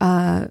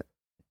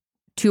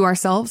to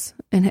ourselves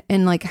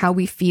and like how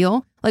we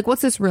feel. Like,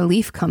 what's this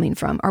relief coming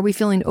from? Are we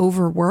feeling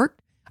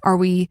overworked? Are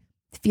we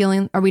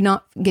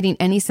not getting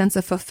any sense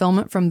of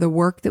fulfillment from the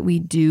work that we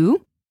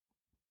do?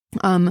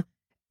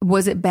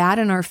 Was it bad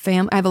in our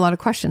family? I have a lot of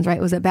questions, right?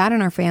 Was it bad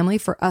in our family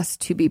for us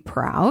to be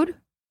proud?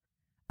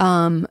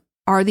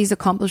 Are these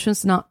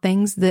accomplishments not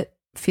things that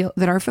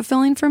are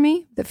fulfilling for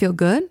me, that feel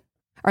good?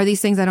 Are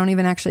these things I don't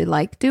even actually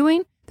like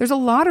doing? There's a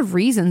lot of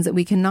reasons that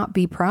we cannot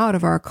be proud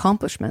of our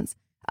accomplishments.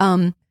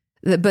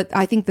 But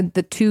I think that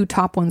the two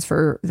top ones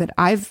that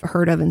I've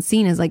heard of and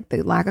seen is like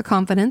the lack of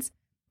confidence,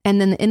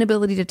 and then the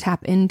inability to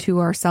tap into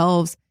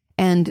ourselves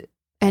and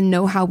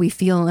know how we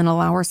feel and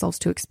allow ourselves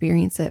to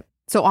experience it.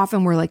 So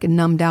often we're like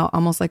numbed out,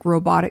 almost like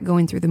robotic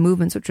going through the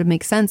movements, which would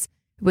make sense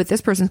with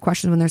this person's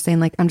question when they're saying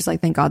like, I'm just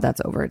like, thank God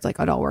that's over. It's like,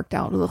 it all worked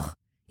out. Ugh,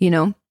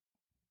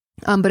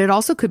 but it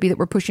also could be that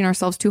we're pushing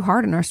ourselves too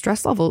hard and our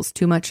stress levels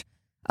too much.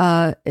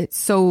 It's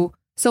so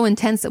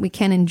intense that we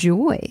can't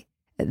enjoy,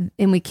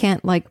 and we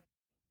can't like,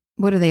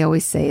 what do they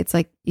always say? It's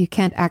like, you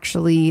can't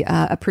actually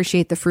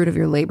appreciate the fruit of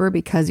your labor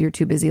because you're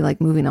too busy like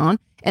moving on.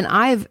 And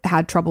I've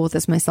had trouble with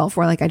this myself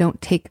where like, I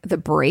don't take the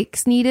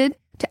breaks needed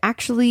to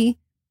actually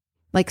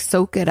like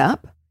soak it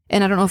up.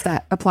 And I don't know if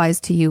that applies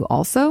to you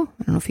also.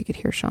 I don't know if you could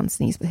hear Sean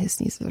sneeze, but his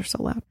sneezes are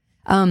so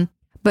loud.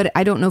 But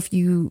I don't know if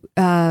you,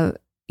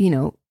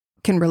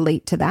 can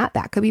relate to that.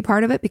 That could be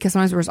part of it, because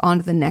sometimes we're on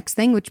to the next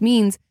thing, which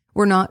means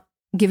we're not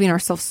giving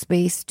ourselves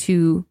space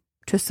to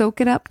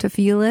soak it up, to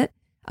feel it,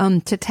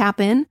 to tap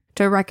in,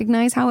 to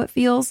recognize how it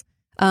feels.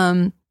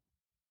 So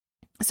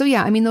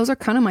yeah, I mean, those are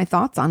kind of my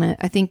thoughts on it.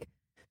 I think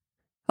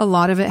a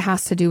lot of it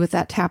has to do with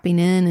that tapping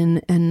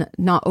in and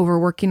not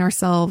overworking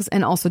ourselves,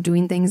 and also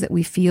doing things that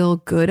we feel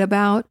good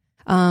about,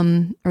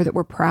 or that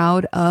we're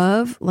proud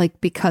of, like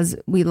because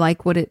we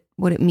like what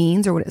it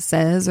means or what it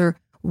says or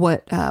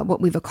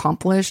what we've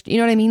accomplished. You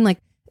know what I mean?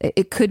 Like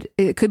it could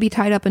be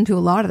tied up into a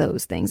lot of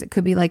those things. It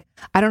could be like,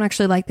 I don't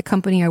actually like the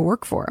company I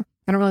work for.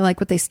 I don't really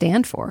like what they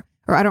stand for,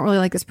 or I don't really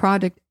like this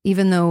project,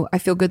 even though I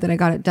feel good that I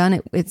got it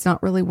done. It's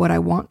not really what I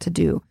want to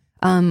do.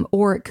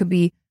 Or it could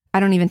be, I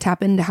don't even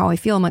tap into how I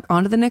feel. I'm like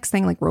on to the next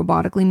thing, like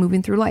robotically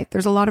moving through life.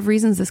 There's a lot of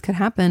reasons this could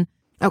happen.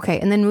 Okay.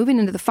 And then moving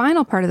into the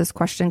final part of this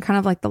question, kind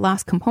of like the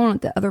last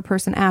component the other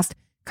person asked,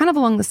 kind of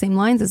along the same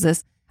lines as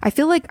this. I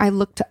feel like I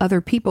look to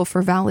other people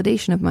for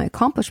validation of my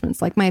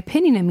accomplishments. Like my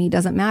opinion of me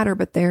doesn't matter,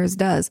 but theirs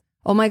does.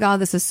 Oh my God,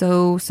 this is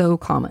so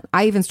common.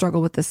 I even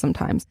struggle with this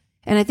sometimes.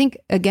 And I think,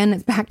 again,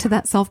 it's back to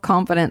that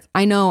self-confidence.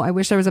 I know, I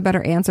wish there was a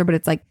better answer, but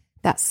it's like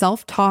that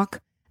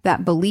self-talk,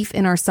 that belief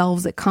in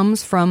ourselves that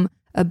comes from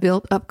a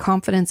built-up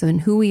confidence in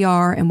who we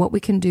are and what we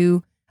can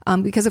do.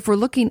 Because if we're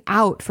looking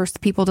out for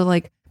people to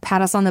like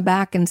pat us on the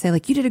back and say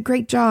like, you did a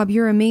great job,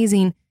 you're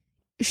amazing.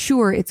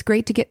 Sure, it's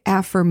great to get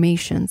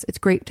affirmations. It's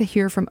great to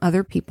hear from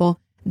other people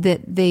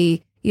that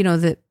they,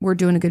 that we're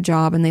doing a good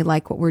job and they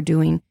like what we're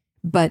doing,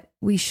 but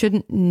we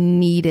shouldn't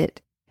need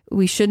it.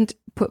 We shouldn't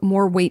put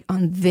more weight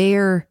on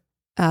their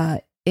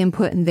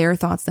input and their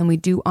thoughts than we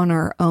do on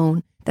our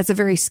own. That's a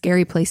very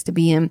scary place to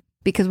be in,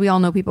 because we all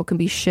know people can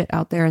be shit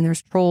out there, and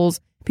there's trolls,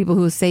 people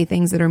who say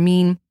things that are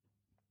mean.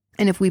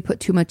 And if we put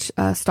too much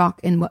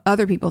stock in what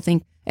other people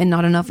think and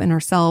not enough in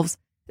ourselves,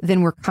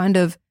 then we're kind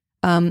of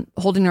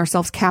holding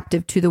ourselves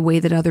captive to the way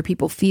that other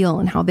people feel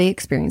and how they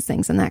experience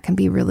things. And that can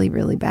be really,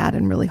 really bad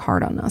and really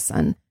hard on us.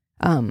 And,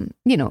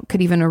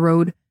 could even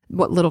erode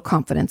what little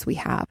confidence we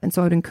have. And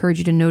so I would encourage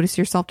you to notice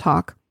your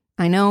self-talk.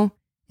 I know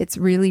it's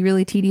really,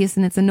 really tedious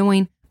and it's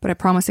annoying, but I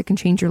promise it can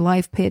change your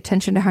life. Pay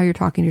attention to how you're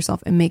talking to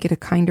yourself and make it a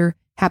kinder,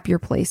 happier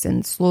place,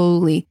 and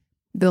slowly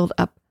build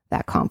up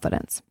that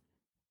confidence.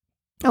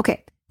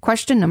 Okay.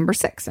 question number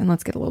 6, and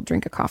let's get a little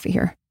drink of coffee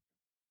here.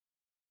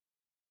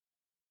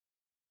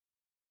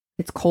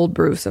 It's cold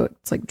brew, so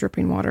it's like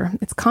dripping water.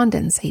 It's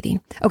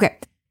condensating. Okay.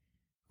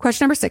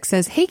 Question number 6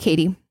 says, hey,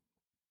 Katie,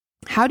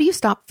 how do you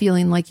stop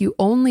feeling like you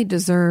only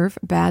deserve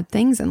bad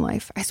things in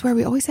life? I swear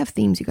we always have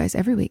themes, you guys,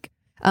 every week.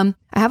 I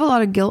have a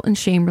lot of guilt and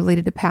shame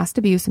related to past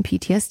abuse and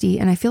PTSD,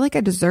 and I feel like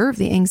I deserve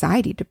the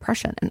anxiety,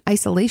 depression, and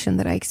isolation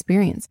that I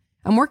experience.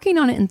 I'm working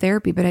on it in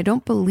therapy, but I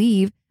don't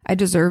believe I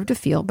deserve to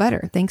feel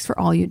better. Thanks for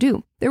all you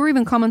do. There were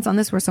even comments on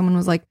this where someone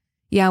was like,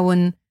 yeah,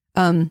 when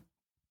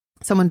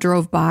someone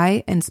drove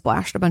by and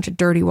splashed a bunch of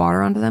dirty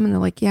water onto them, and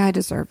they're like, yeah, I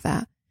deserve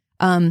that.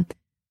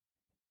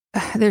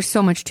 There's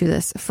so much to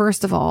this.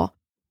 First of all,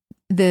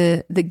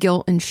 the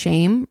guilt and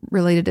shame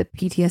related to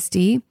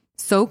PTSD,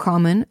 so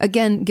common.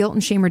 Again, guilt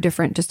and shame are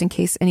different, just in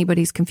case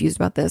anybody's confused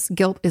about this.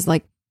 Guilt is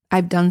like,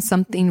 I've done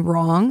something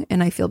wrong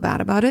and I feel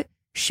bad about it.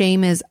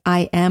 Shame is,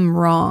 I am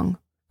wrong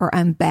or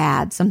I'm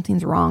bad.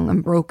 Something's wrong.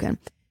 I'm broken.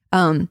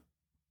 And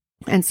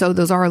so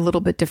those are a little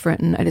bit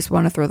different. And I just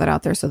want to throw that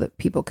out there so that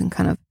people can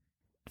kind of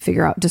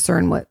figure out,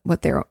 discern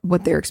what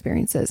their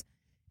experience is.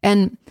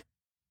 And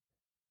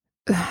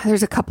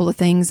there's a couple of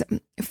things.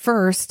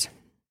 First,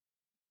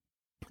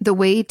 the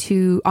way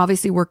to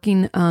obviously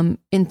working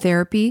in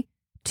therapy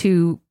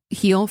to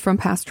heal from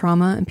past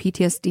trauma and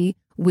PTSD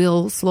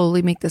will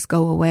slowly make this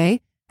go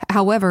away.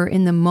 However,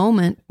 in the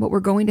moment, what we're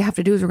going to have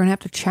to do is we're going to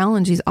have to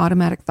challenge these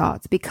automatic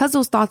thoughts, because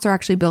those thoughts are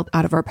actually built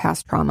out of our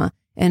past trauma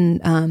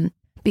and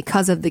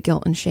because of the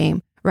guilt and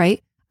shame,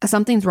 right?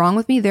 Something's wrong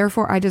with me,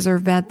 therefore I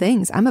deserve bad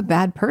things. I'm a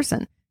bad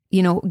person.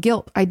 You know,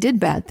 guilt, I did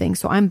bad things,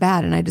 so I'm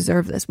bad and I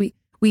deserve this.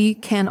 We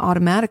can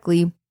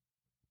automatically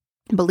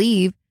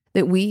believe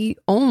that we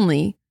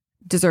only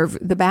deserve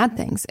the bad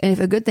things. And if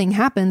a good thing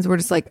happens, we're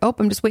just like, oh,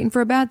 I'm just waiting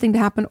for a bad thing to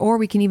happen. Or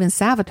we can even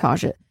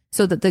sabotage it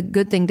so that the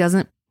good thing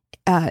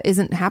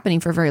isn't happening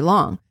for very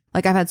long.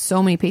 Like I've had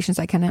so many patients,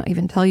 I cannot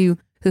even tell you,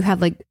 who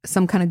had like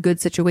some kind of good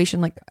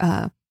situation, like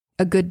a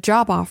good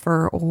job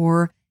offer,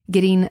 or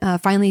getting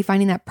finally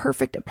finding that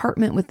perfect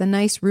apartment with a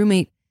nice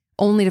roommate,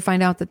 only to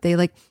find out that they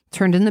like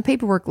turned in the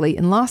paperwork late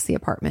and lost the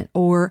apartment,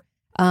 or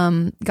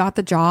got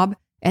the job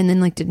and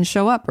then like didn't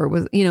show up, or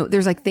was, you know,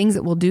 there's like things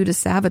that we'll do to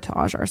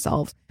sabotage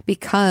ourselves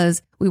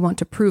because we want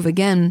to prove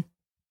again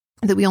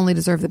that we only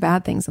deserve the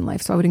bad things in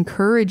life. So I would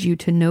encourage you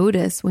to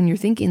notice when you're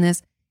thinking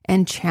this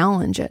and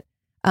challenge it.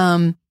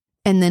 And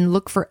then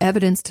look for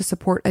evidence to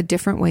support a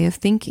different way of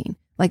thinking.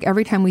 Like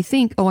every time we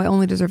think, oh, I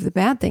only deserve the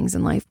bad things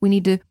in life, we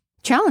need to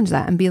challenge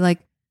that and be like,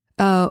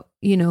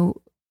 you know,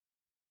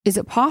 is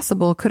it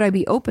possible? Could I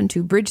be open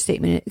to bridge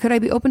statement? Could I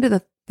be open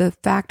to the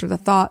fact or the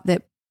thought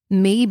that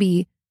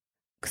maybe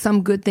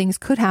some good things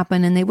could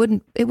happen and it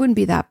wouldn't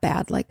be that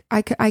bad. Like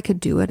I could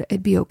do it.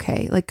 It'd be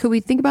okay. Like, could we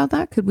think about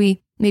that? Could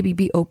we maybe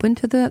be open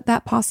to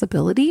that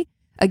possibility?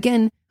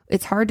 Again,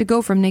 it's hard to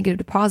go from negative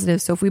to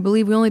positive. So if we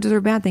believe we only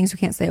deserve bad things, we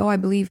can't say, oh, I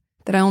believe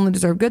that I only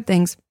deserve good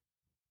things.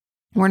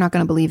 We're not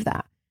going to believe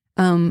that.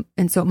 And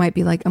so it might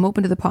be like, I'm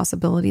open to the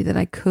possibility that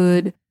I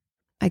could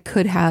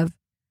have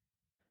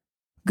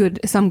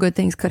some good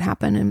things could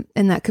happen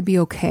and that could be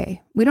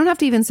okay. We don't have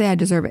to even say I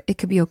deserve it. It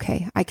could be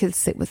okay. I could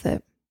sit with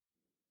it.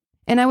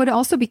 And I would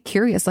also be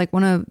curious, like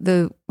one of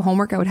the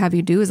homework I would have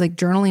you do is like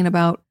journaling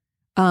about,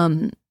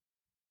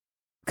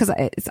 because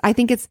I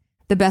think it's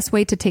the best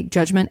way to take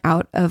judgment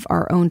out of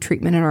our own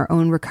treatment and our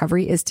own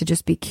recovery is to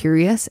just be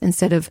curious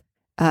instead of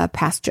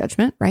pass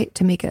judgment, right?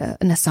 To make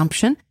an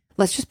assumption.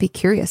 Let's just be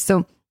curious.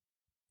 So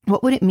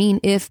what would it mean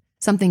if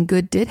something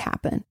good did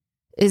happen?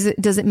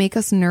 Does it make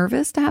us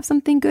nervous to have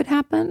something good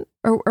happen?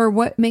 Or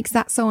what makes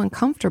that so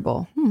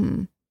uncomfortable?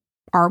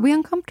 Are we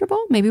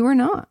uncomfortable? Maybe we're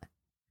not.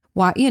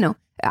 Why,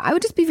 I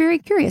would just be very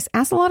curious,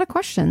 ask a lot of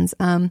questions,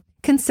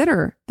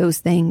 consider those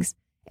things.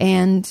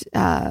 And,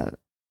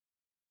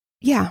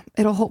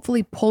 it'll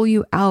hopefully pull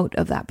you out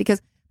of that,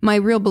 because my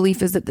real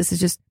belief is that this is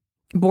just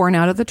born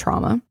out of the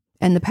trauma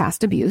and the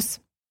past abuse.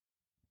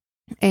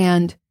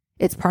 And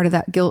it's part of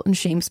that guilt and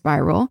shame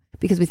spiral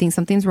because we think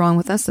something's wrong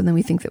with us. And then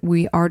we think that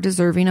we are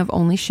deserving of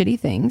only shitty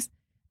things.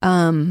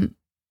 And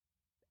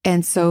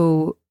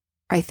so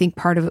I think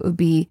part of it would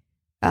be,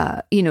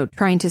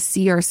 trying to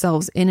see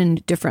ourselves in a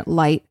different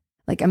light,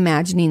 like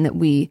imagining that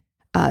we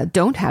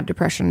don't have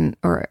depression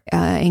or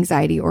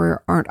anxiety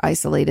or aren't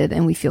isolated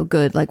and we feel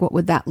good. Like, what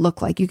would that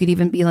look like? You could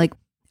even be like,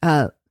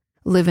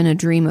 live in a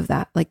dream of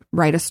that, like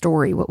write a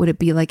story. What would it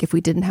be like if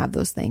we didn't have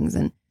those things?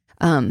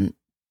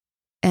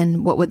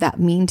 And what would that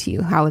mean to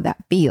you? How would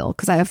that feel?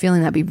 Because I have a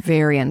feeling that'd be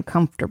very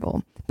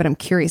uncomfortable, but I'm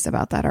curious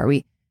about that. Are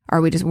we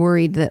just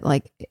worried that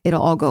like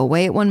it'll all go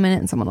away at 1 minute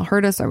and someone will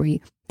hurt us?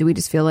 Do we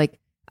just feel like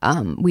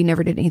we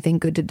never did anything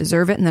good to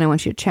deserve it? And then I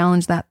want you to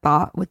challenge that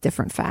thought with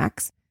different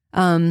facts.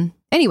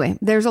 Anyway,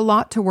 there's a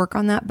lot to work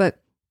on that,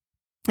 but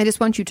I just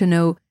want you to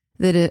know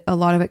that a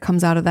lot of it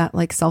comes out of that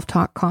like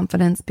self-talk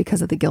confidence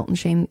because of the guilt and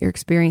shame that you're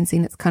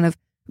experiencing. It's kind of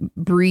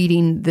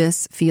breeding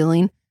this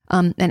feeling.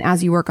 And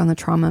as you work on the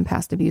trauma and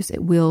past abuse,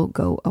 it will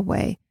go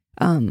away.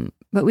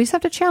 But we just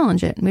have to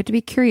challenge it. We have to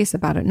be curious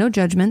about it. No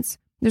judgments.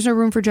 There's no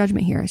room for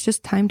judgment here. It's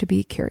just time to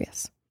be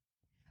curious.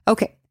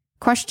 Okay.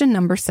 Question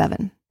number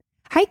 7.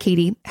 Hi,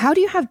 Katie. How do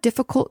you have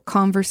difficult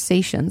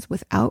conversations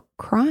without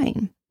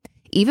crying?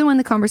 Even when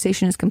the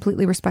conversation is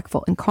completely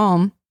respectful and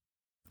calm,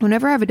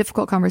 whenever I have a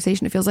difficult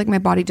conversation, it feels like my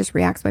body just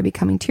reacts by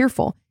becoming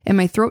tearful and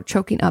my throat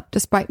choking up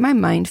despite my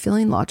mind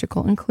feeling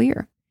logical and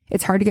clear.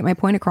 It's hard to get my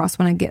point across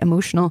when I get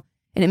emotional,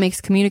 and it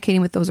makes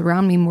communicating with those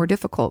around me more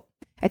difficult.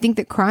 I think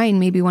that crying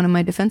may be one of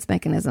my defense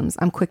mechanisms.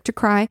 I'm quick to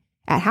cry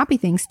at happy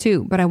things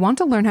too, but I want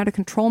to learn how to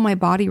control my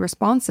body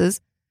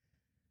responses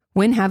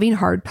when having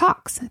hard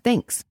talks.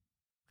 Thanks.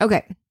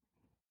 Okay.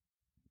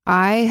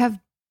 I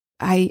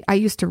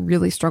used to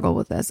really struggle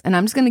with this, and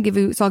I'm just going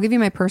to I'll give you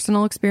my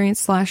personal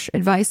experience /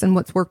 advice and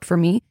what's worked for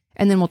me.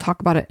 And then we'll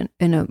talk about it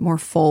in a more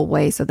full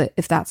way so that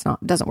if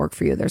doesn't work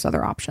for you, there's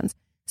other options.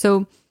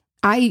 So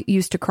I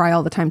used to cry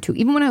all the time too.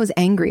 Even when I was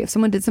angry, if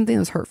someone did something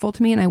that was hurtful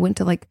to me and I went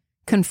to like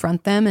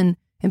confront them and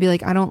be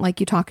like, I don't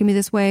like you talking to me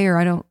this way, or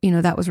I don't,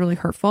 that was really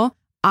hurtful.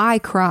 I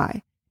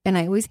cry, and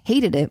I always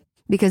hated it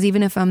because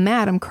even if I'm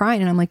mad, I'm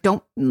crying, and I'm like,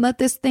 don't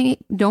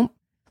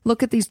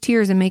look at these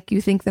tears and make you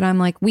think that I'm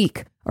like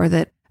weak or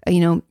that,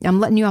 I'm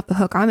letting you off the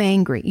hook. I'm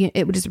angry.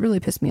 It would just really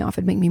piss me off.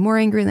 It'd make me more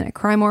angry, and then I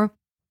cry more.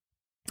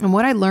 And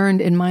what I learned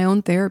in my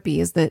own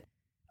therapy is that,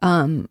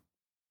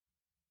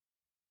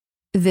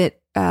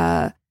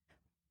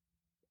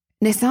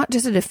 it's not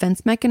just a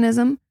defense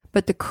mechanism,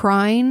 but the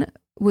crying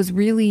was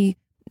really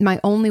my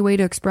only way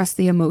to express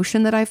the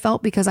emotion that I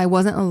felt because I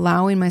wasn't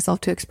allowing myself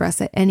to express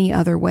it any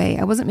other way.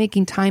 I wasn't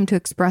making time to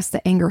express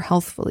the anger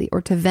healthfully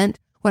or to vent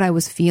what I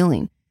was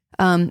feeling.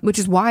 Which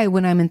is why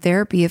when I'm in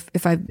therapy,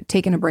 if I've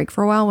taken a break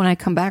for a while, when I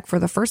come back for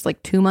the first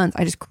 2 months,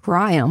 I just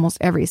cry in almost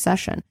every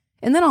session.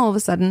 And then all of a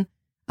sudden,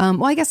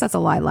 I guess that's a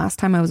lie. Last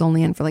time I was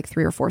only in for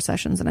 3 or 4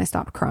 sessions and I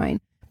stopped crying.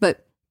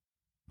 But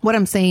what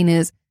I'm saying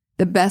is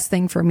the best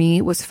thing for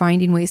me was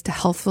finding ways to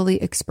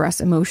healthfully express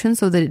emotion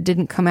so that it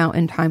didn't come out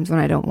in times when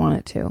I don't want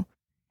it to.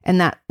 And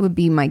that would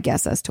be my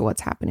guess as to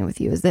what's happening with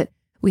you, is that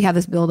we have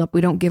this buildup.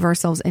 We don't give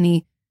ourselves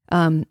any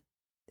time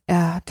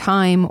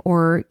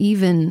or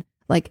even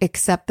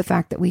accept the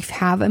fact that we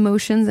have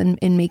emotions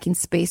and making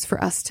space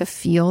for us to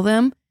feel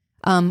them.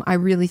 I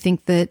really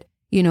think that,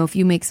 if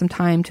you make some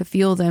time to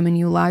feel them and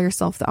you allow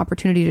yourself the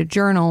opportunity to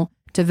journal,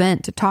 to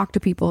vent, to talk to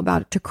people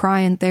about it, to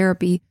cry in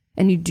therapy,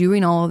 and you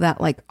doing all of that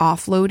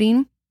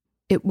offloading,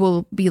 it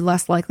will be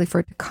less likely for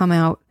it to come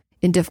out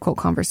in difficult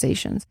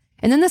conversations.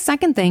 And then the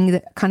second thing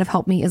that kind of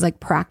helped me is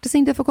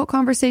practicing difficult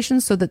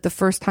conversations so that the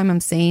first time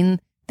I'm saying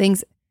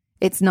things,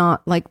 it's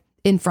not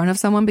in front of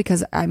someone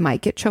because I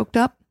might get choked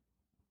up.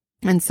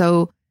 And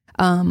so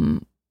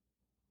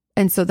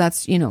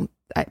that's,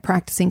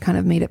 practicing kind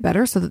of made it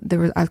better. So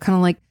that I was kind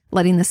of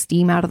letting the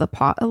steam out of the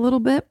pot a little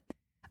bit.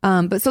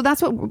 But so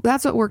that's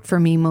what worked for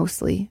me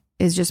mostly,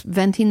 is just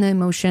venting the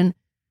emotion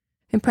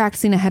and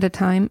practicing ahead of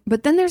time.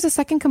 But then there's a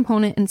second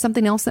component, and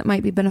something else that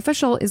might be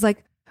beneficial is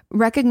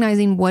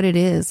recognizing what it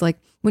is.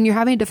 When you're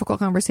having a difficult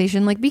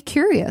conversation, be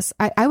curious.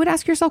 I would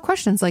ask yourself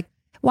questions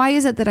why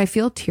is it that I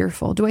feel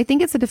tearful? Do I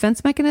think it's a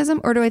defense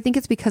mechanism, or do I think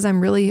it's because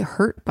I'm really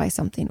hurt by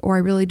something, or I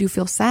really do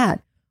feel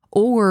sad,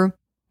 or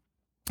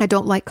I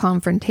don't like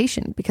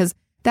confrontation? Because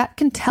that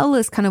can tell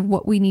us kind of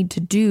what we need to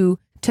do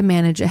to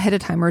manage ahead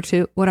of time, or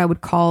to what I would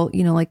call,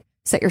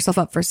 set yourself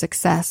up for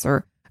success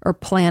or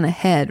plan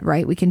ahead,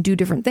 right? We can do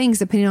different things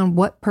depending on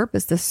what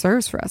purpose this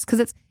serves for us,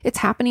 because it's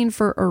happening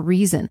for a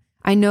reason.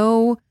 I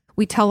know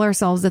we tell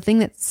ourselves the thing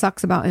that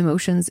sucks about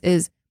emotions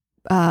is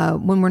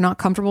when we're not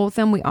comfortable with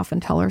them, we often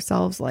tell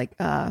ourselves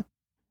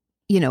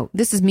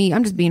this is me.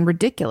 I'm just being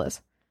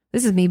ridiculous.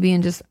 This is me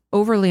being just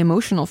overly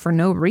emotional for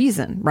no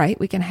reason, right?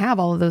 We can have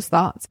all of those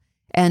thoughts.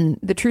 And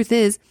the truth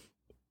is,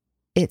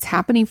 it's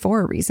happening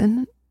for a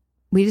reason.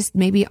 We just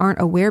maybe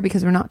aren't aware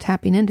because we're not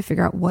tapping in to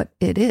figure out what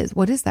it is.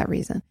 What is that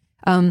reason?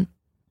 And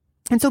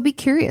so be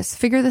curious,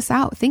 figure this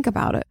out, think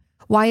about it.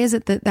 Why is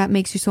it that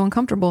makes you so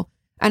uncomfortable?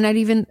 And I'd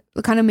even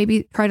kind of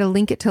maybe try to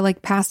link it to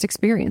past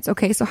experience.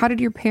 Okay, so how did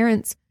your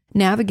parents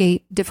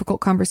navigate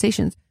difficult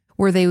conversations?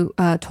 Were they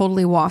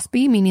totally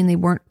waspy, meaning they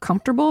weren't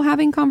comfortable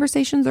having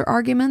conversations or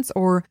arguments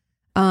or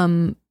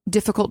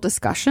difficult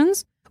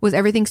discussions? Was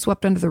everything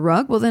swept under the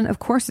rug? Well, then of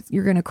course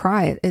you're going to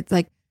cry. It's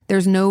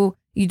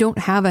you don't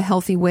have a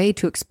healthy way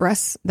to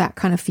express that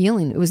kind of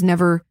feeling. It was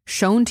never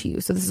shown to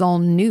you. So this is all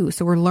new.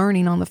 So we're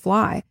learning on the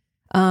fly.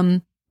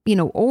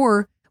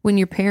 Or when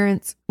you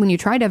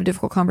tried to have a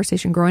difficult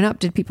conversation growing up,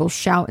 did people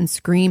shout and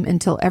scream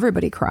until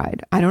everybody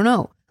cried? I don't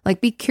know.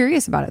 Be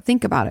curious about it.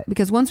 Think about it.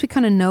 Because once we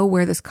kind of know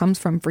where this comes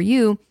from for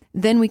you,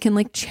 then we can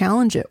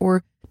challenge it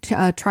or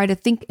try to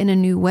think in a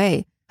new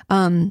way.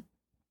 And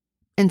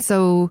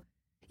so,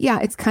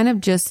 yeah, it's kind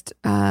of just,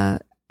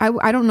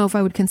 I don't know if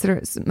I would consider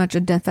it so much a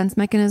defense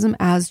mechanism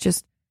as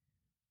just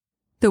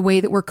the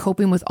way that we're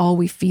coping with all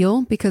we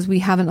feel, because we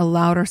haven't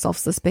allowed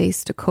ourselves the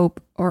space to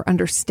cope or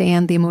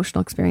understand the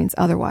emotional experience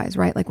otherwise,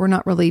 right? We're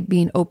not really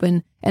being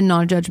open and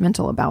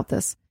non-judgmental about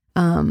this.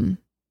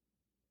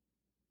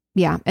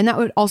 Yeah. And that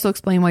would also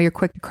explain why you're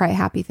quick to cry at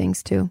happy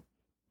things too.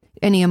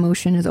 Any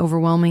emotion is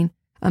overwhelming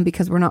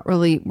because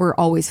we're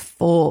always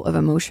full of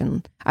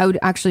emotion. I would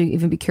actually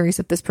even be curious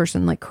if this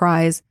person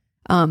cries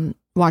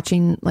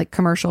watching like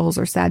commercials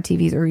or sad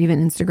TVs or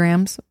even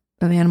Instagrams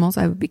of animals.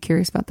 I would be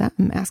curious about that.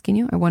 I'm asking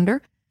you, I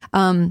wonder.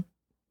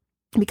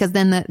 Because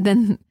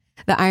then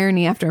the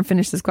irony after I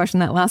finish this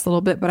question, that lasts a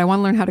little bit, but I want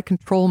to learn how to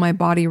control my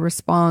body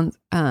response,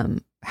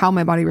 how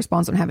my body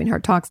responds when having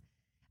hard talks.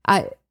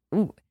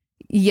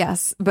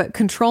 Yes, but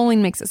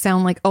controlling makes it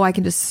sound like, oh, I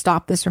can just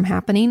stop this from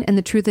happening. And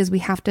the truth is we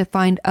have to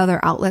find other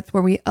outlets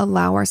where we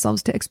allow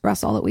ourselves to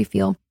express all that we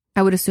feel.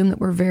 I would assume that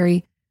we're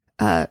very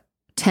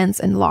tense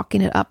and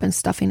locking it up and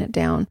stuffing it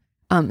down.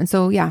 And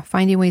so, yeah,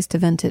 finding ways to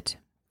vent it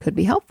could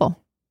be helpful.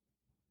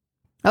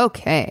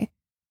 Okay.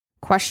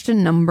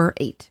 Question number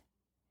 8.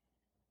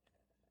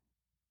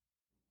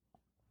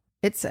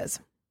 It says,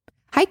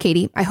 "Hi,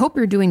 Katie. I hope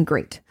you're doing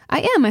great."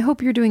 I am. I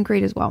hope you're doing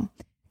great as well.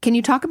 "Can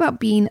you talk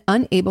about being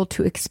unable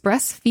to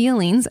express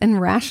feelings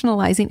and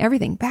rationalizing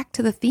everything?" Back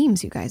to the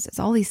themes, you guys. It's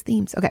all these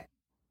themes. Okay.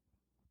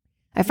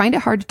 "I find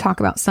it hard to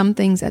talk about some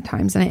things at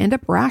times, and I end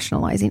up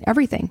rationalizing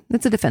everything.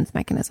 That's a defense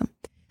mechanism.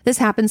 This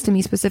happens to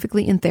me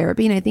specifically in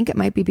therapy, and I think it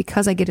might be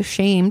because I get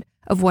ashamed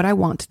of what I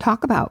want to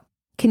talk about.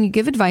 Can you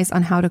give advice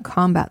on how to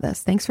combat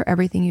this? Thanks for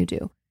everything you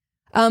do."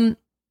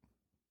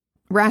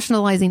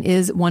 Rationalizing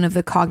is one of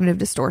the cognitive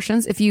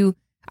distortions.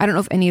 I don't know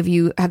if any of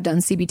you have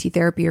done CBT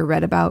therapy or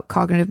read about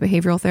cognitive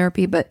behavioral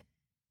therapy, but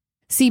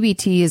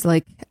CBT is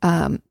like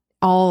the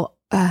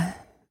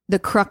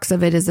crux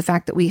of it is the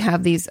fact that we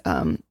have these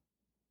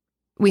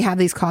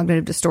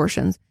cognitive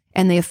distortions,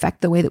 and they affect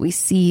the way that we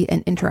see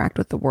and interact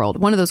with the world.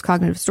 One of those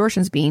cognitive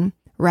distortions being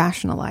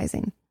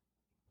rationalizing.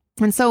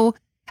 And so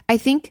I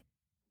think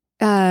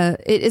it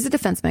is a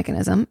defense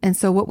mechanism. And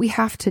so what we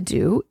have to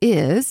do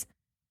is,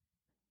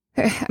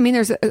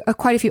 there's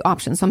quite a few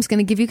options. So I'm just going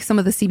to give you some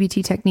of the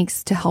CBT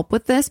techniques to help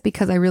with this,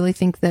 because I really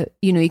think that,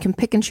 you can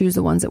pick and choose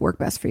the ones that work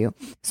best for you.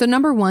 So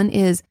number one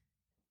is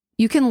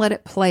you can let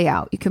it play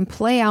out. You can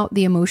play out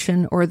the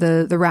emotion or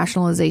the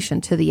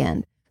rationalization to the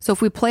end. So if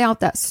we play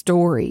out that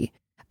story,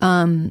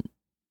 I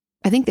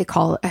think they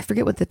call it, I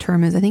forget what the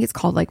term is. I think it's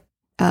called like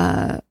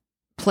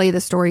play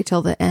the story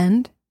till the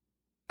end,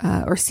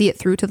 or see it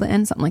through to the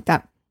end, something like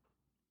that.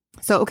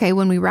 So, okay,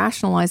 when we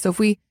rationalize, so if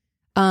we,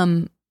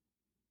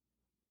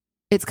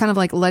 it's kind of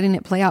like letting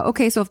it play out.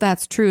 Okay, so if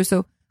that's true,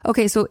 so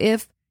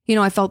if,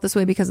 I felt this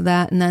way because of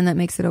that, and then that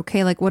makes it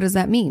okay, like, what does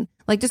that mean?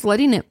 Like just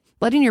letting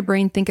your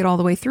brain think it all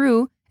the way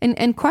through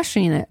and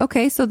questioning it.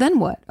 Okay, so then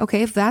what?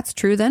 Okay, if that's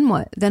true, then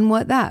what? Then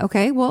what that?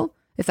 Okay, well,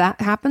 if that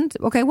happened,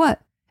 okay,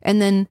 what?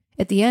 And then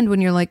at the end,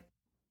 when you're like,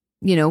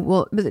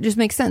 well, but it just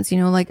makes sense,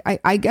 like,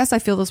 I guess I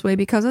feel this way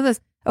because of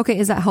this. Okay,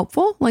 is that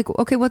helpful? Like,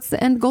 okay, what's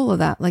the end goal of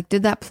that? Like,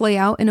 did that play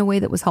out in a way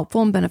that was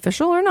helpful and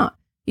beneficial or not?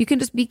 You can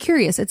just be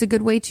curious. It's a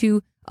good way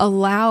to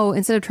allow,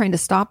 instead of trying to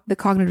stop the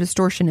cognitive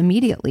distortion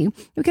immediately,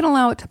 we can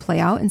allow it to play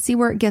out and see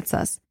where it gets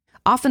us.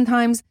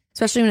 Oftentimes,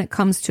 especially when it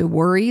comes to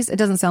worries, it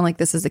doesn't sound like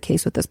this is the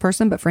case with this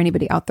person, but for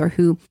anybody out there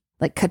who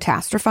like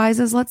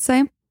catastrophizes, let's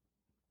say,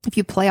 if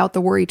you play out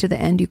the worry to the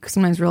end, you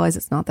sometimes realize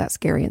it's not that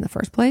scary in the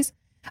first place.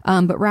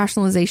 But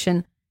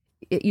rationalization,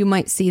 you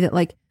might see that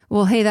like,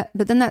 well, hey,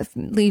 but then that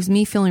leaves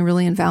me feeling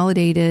really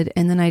invalidated.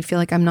 And then I'd feel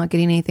like I'm not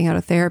getting anything out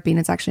of therapy, and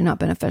it's actually not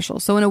beneficial.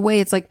 So in a way,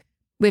 it's like,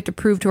 we have to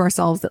prove to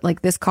ourselves that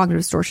like this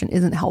cognitive distortion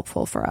isn't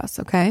helpful for us.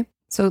 Okay.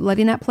 So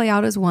letting that play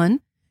out is one.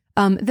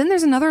 Then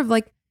there's another of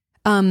like,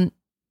 being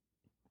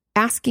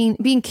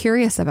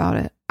curious about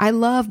it. I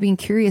love being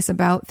curious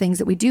about things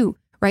that we do,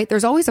 right?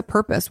 There's always a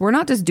purpose. We're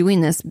not just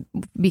doing this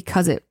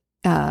because it,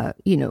 I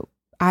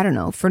don't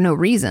know, for no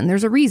reason.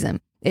 There's a reason.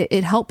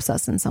 It helps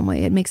us in some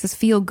way. It makes us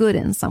feel good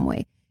in some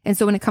way. And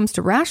so when it comes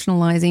to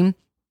rationalizing,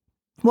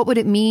 what would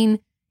it mean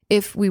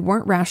if we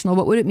weren't rational?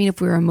 What would it mean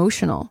if we were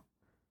emotional?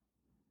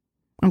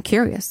 I'm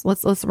curious.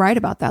 Let's write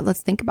about that.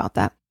 Let's think about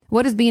that.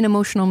 What does being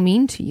emotional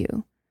mean to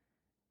you?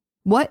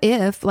 What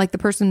if, like the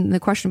person in the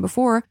question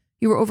before,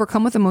 you were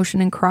overcome with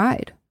emotion and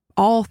cried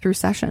all through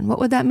session? What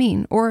would that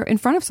mean? Or in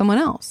front of someone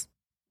else?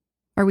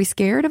 Are we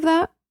scared of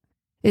that?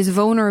 Is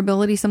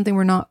vulnerability something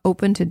we're not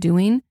open to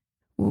doing?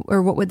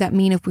 Or what would that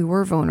mean if we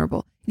were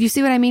vulnerable? Do you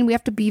see what I mean? We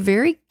have to be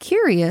very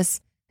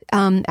curious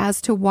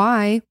as to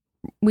why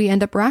we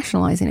end up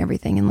rationalizing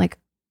everything and like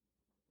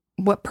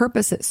what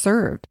purpose it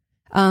served.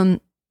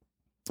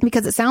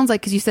 Because it sounds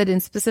like, because you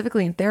said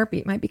specifically in therapy,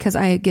 it might be because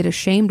I get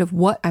ashamed of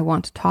what I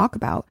want to talk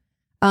about.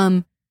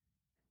 And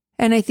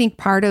I think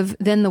part of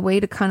then the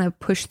way to kind of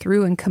push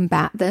through and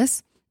combat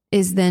this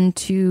is then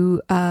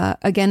to,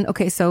 again,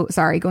 okay, so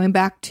sorry, going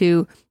back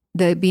to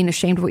the being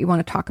ashamed of what you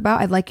want to talk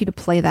about, I'd like you to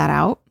play that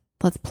out.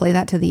 Let's play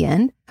that to the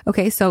end.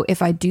 Okay, so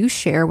if I do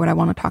share what I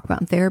want to talk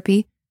about in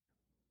therapy,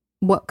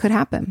 what could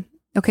happen?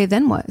 Okay,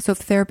 then what? So if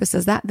the therapist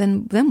says that,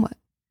 then what?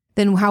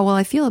 Then how will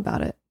I feel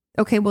about it?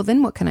 Okay, well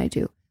then what can I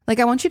do? Like,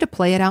 I want you to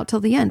play it out till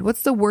the end.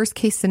 What's the worst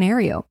case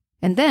scenario?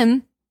 And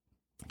then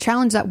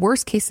challenge that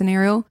worst case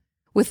scenario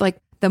with like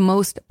the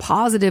most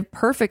positive,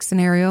 perfect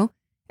scenario.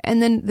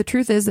 And then the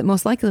truth is that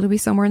most likely it'll be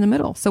somewhere in the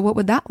middle. So what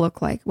would that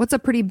look like? What's a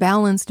pretty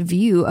balanced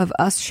view of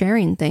us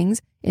sharing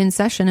things in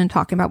session and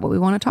talking about what we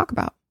want to talk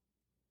about?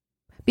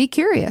 Be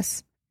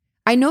curious.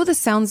 I know this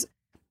sounds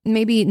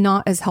maybe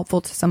not as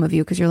helpful to some of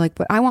you because you're like,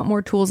 but I want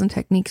more tools and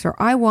techniques, or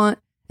I want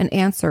an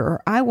answer,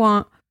 or I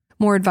want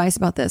more advice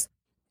about this.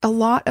 A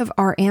lot of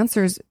our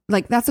answers,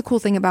 like that's the cool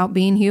thing about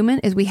being human,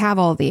 is we have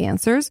all the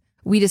answers.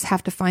 We just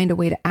have to find a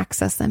way to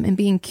access them, and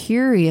being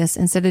curious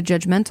instead of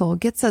judgmental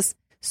gets us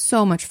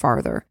so much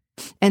farther.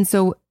 And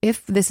so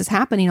if this is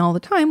happening all the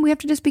time, we have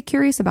to just be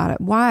curious about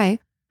it. Why?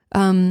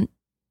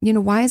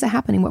 Why is it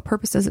happening? What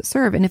purpose does it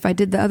serve? And if I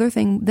did the other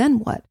thing, then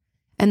what?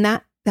 And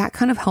that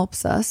kind of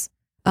helps us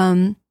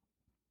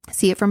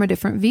see it from a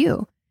different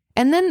view.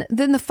 And then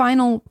the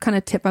final kind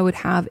of tip I would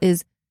have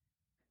is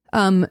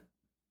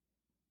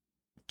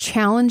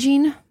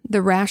challenging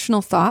the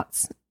rational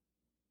thoughts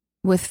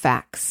with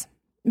facts.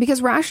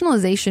 Because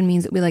rationalization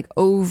means that we like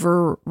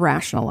over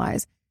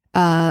rationalize.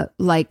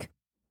 Like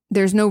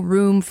there's no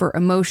room for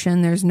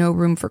emotion. There's no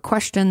room for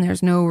question.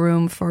 There's no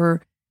room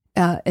for,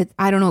 I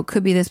don't know, it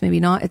could be this, maybe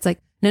not. It's like,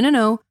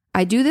 no.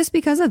 I do this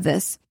because of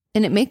this.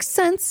 And it makes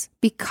sense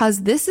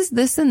because this is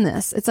this and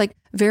this. It's like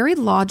very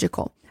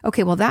logical.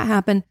 Okay, well that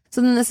happened.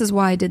 So then this is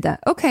why I did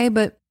that. Okay,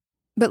 but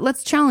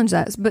let's challenge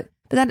that. But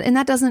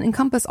that doesn't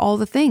encompass all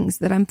the things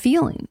that I'm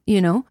feeling,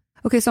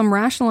 Okay, so I'm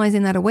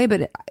rationalizing that away,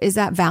 but is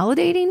that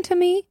validating to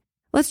me?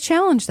 Let's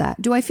challenge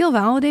that. Do I feel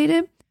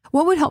validated?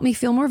 What would help me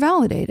feel more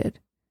validated?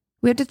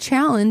 We have to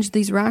challenge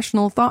these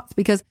rational thoughts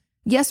because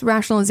yes,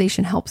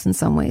 rationalization helps in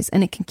some ways,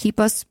 and it can keep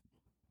us,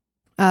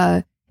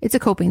 it's a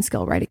coping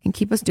skill, right? It can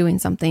keep us doing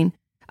something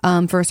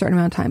for a certain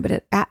amount of time.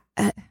 But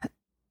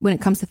when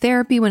it comes to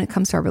therapy, when it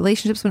comes to our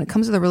relationships, when it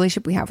comes to the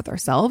relationship we have with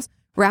ourselves,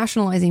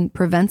 rationalizing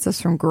prevents us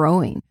from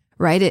growing,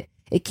 right?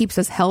 It keeps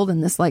us held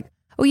in this like,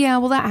 oh yeah,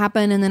 well that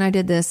happened and then I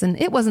did this and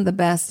it wasn't the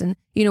best. And,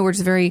 we're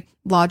just very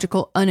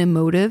logical,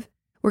 unemotive.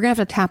 We're going to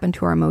have to tap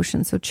into our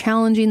emotions. So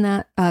challenging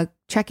that,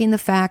 checking the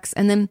facts.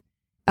 And then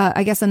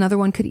I guess another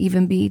one could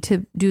even be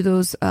to do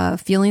those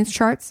feelings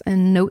charts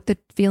and note the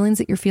feelings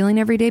that you're feeling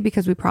every day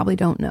because we probably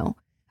don't know.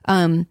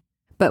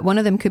 But one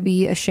of them could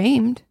be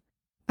ashamed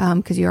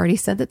because you already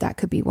said that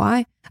could be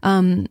why.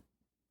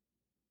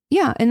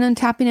 Yeah. And then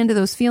tapping into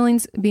those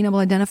feelings, being able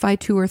to identify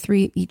 2 or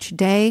 3 each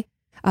day.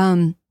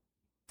 And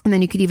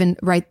then you could even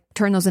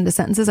turn those into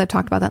sentences. I've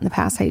talked about that in the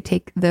past, how you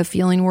take the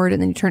feeling word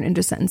and then you turn it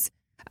into a sentence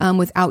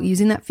without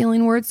using that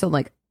feeling word. So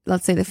like,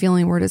 let's say the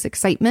feeling word is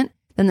excitement.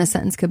 Then the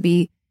sentence could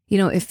be,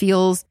 it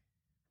feels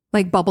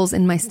like bubbles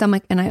in my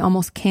stomach and I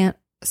almost can't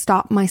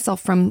stop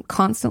myself from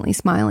constantly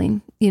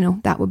smiling.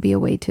 That would be a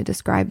way to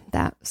describe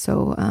that.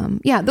 So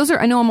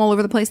I know I'm all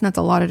over the place and that's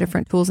a lot of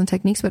different tools and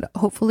techniques, but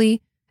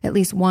hopefully at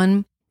least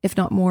one, if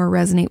not more,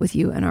 resonate with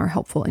you and are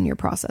helpful in your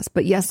process.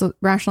 But yes, so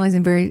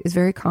rationalizing is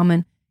very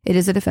common. It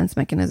is a defense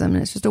mechanism,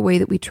 and it's just a way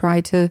that we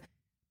try to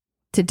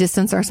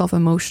distance ourselves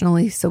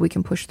emotionally so we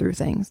can push through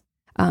things.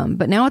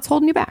 But now it's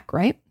holding you back,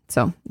 right?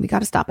 So we got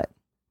to stop it.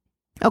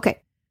 Okay.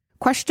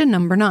 Question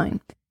number 9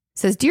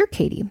 says, Dear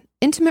Katie,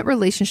 intimate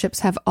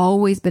relationships have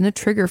always been a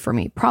trigger for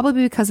me,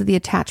 probably because of the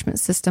attachment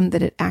system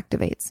that it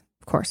activates.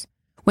 Of course,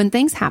 when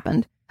things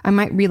happened, I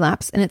might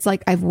relapse and it's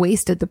like I've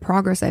wasted the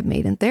progress I've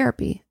made in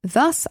therapy.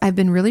 Thus, I've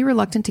been really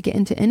reluctant to get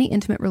into any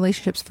intimate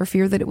relationships for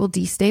fear that it will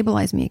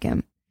destabilize me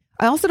again.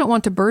 I also don't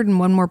want to burden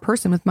one more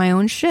person with my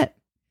own shit.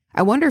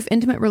 I wonder if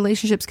intimate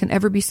relationships can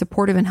ever be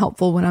supportive and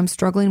helpful when I'm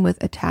struggling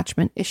with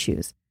attachment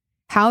issues.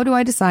 How do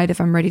I decide if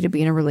I'm ready to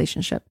be in a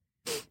relationship?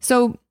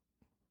 So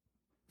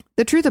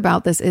the truth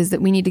about this is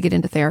that we need to get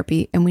into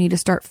therapy and we need to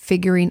start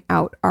figuring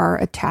out our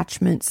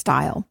attachment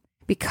style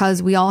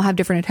because we all have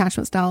different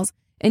attachment styles.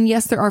 And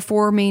yes, there are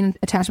 4 main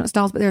attachment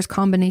styles, but there's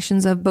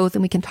combinations of both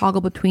and we can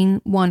toggle between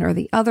one or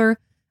the other.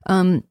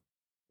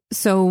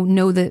 So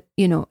know that,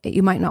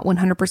 you might not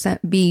 100%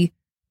 be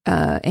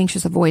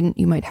anxious avoidant.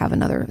 You might have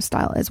another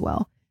style as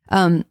well.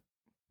 And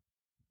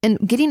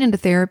getting into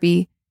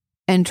therapy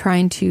and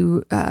trying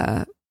to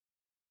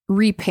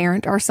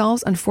reparent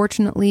ourselves,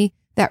 unfortunately,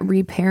 that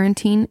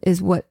reparenting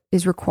is what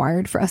is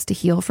required for us to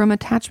heal from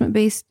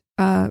attachment-based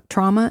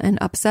trauma and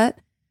upset.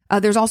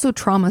 There's also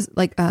trauma,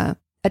 like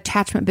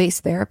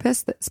attachment-based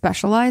therapists that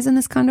specialize in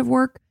this kind of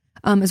work,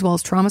 as well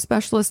as trauma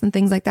specialists and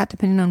things like that,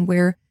 depending on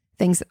where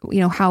things,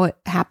 how it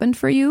happened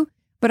for you.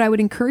 But I would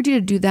encourage you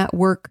to do that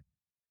work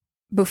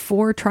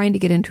before trying to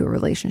get into a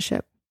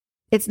relationship.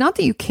 It's not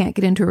that you can't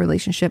get into a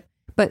relationship,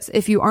 but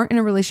if you aren't in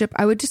a relationship,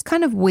 I would just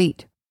kind of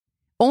wait.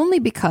 Only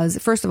because,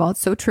 first of all,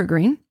 it's so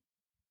triggering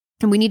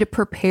and we need to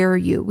prepare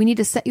you. We need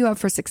to set you up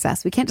for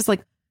success. We can't just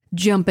like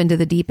jump into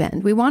the deep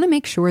end. We want to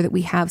make sure that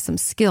we have some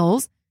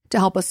skills to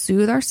help us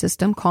soothe our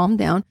system, calm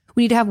down.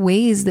 We need to have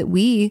ways that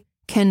we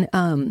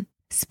can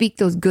speak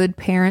those good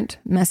parent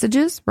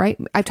messages, right?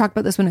 I've talked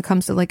about this when it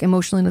comes to like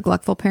emotionally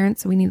neglectful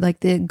parents. So we need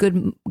like the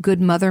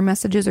good mother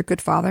messages or good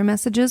father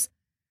messages.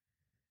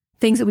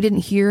 Things that we didn't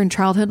hear in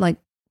childhood, like,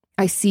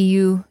 I see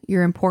you,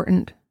 you're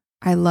important,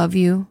 I love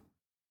you,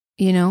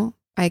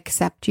 I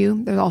accept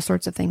you. There's all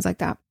sorts of things like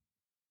that.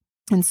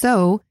 And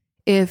so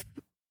if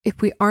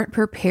we aren't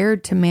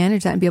prepared to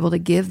manage that and be able to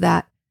give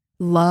that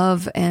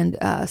love and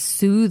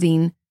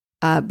soothing,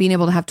 being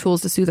able to have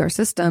tools to soothe our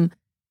system,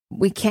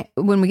 we can't,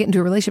 when we get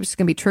into a relationship, it's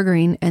going to be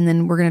triggering. And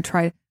then we're going to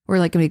try, we're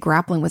like going to be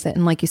grappling with it.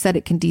 And like you said,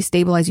 it can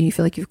destabilize you. You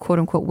feel like you've quote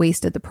unquote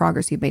wasted the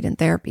progress you've made in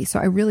therapy. So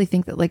I really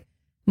think that like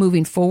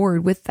moving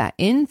forward with that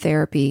in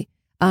therapy,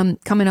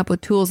 coming up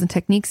with tools and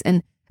techniques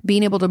and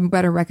being able to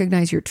better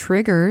recognize your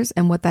triggers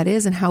and what that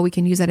is and how we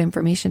can use that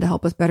information to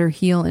help us better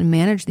heal and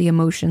manage the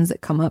emotions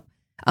that come up.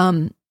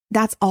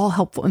 That's all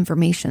helpful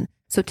information.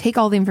 So take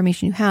all the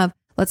information you have.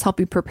 Let's help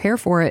you prepare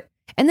for it.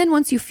 And then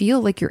once you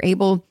feel like you're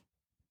able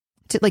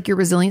to, like your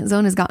resilient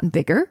zone has gotten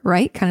bigger,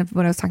 right? Kind of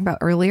what I was talking about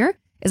earlier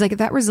is like if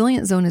that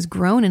resilient zone is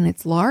grown and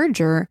it's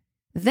larger,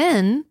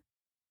 then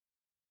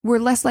we're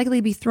less likely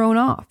to be thrown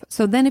off.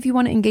 So then if you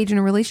want to engage in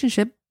a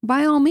relationship,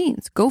 by all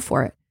means, go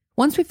for it.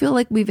 Once we feel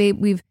like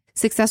we've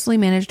successfully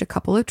managed a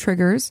couple of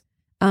triggers,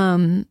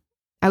 I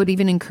would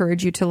even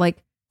encourage you to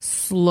like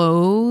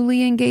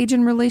slowly engage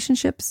in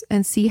relationships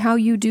and see how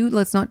you do.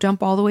 Let's not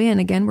jump all the way in.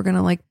 Again, we're going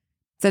to like,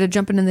 instead of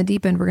jumping in the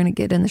deep end, we're going to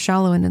get in the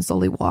shallow end and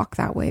slowly walk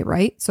that way,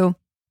 right? So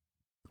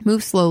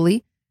move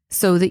slowly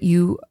so that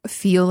you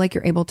feel like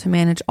you're able to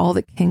manage all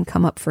that can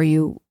come up for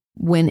you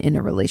when in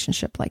a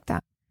relationship like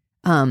that.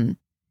 And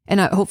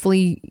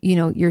hopefully, you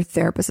know, your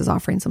therapist is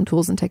offering some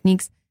tools and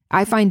techniques.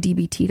 I find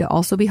DBT to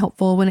also be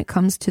helpful when it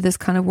comes to this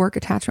kind of work,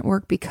 attachment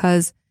work,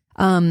 because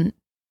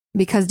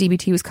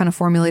DBT was kind of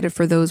formulated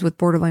for those with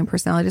borderline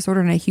personality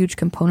disorder. And a huge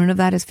component of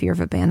that is fear of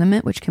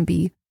abandonment, which can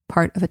be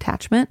part of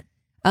attachment.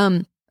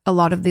 A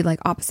lot of the like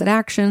opposite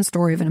action,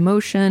 story of an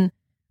emotion,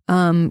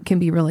 can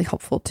be really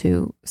helpful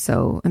too.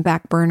 So, and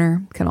back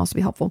burner can also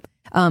be helpful.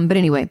 But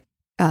anyway,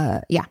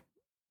 yeah,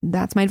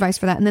 that's my advice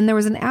for that. And then there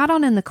was an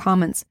add-on in the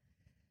comments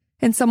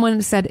and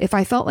someone said, if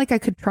I felt like I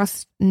could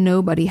trust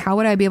nobody, how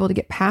would I be able to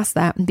get past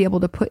that and be able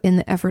to put in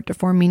the effort to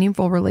form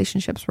meaningful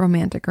relationships,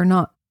 romantic or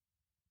not?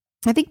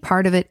 I think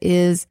part of it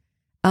is,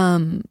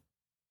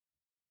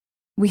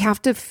 we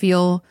have to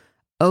feel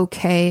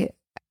okay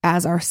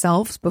as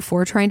ourselves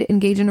before trying to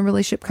engage in a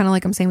relationship. Kind of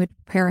like I'm saying, we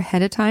prepare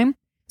ahead of time.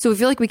 So we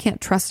feel like we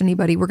can't trust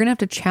anybody. We're going to have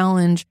to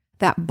challenge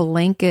that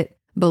blanket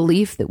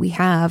belief that we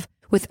have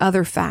with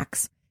other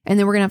facts. And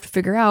then we're going to have to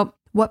figure out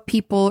what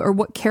people or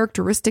what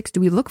characteristics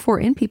do we look for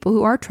in people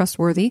who are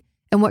trustworthy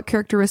and what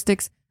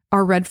characteristics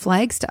are red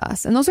flags to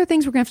us. And those are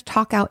things we're going to have to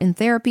talk out in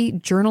therapy,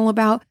 journal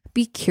about,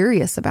 be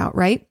curious about,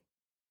 right?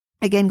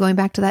 Again, going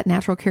back to that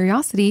natural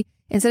curiosity,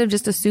 instead of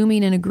just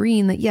assuming and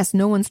agreeing that, yes,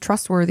 no one's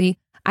trustworthy,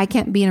 I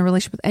can't be in a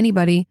relationship with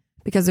anybody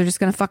because they're just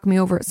going to fuck me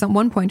over at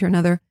one point or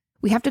another.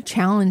 We have to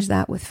challenge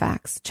that with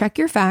facts. Check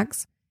your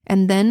facts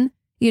and then,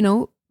 you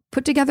know,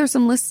 put together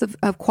some lists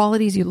of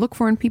qualities you look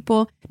for in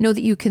people. Know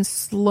that you can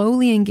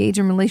slowly engage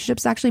in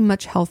relationships. It's actually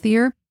much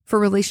healthier for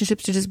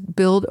relationships to just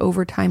build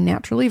over time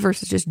naturally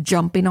versus just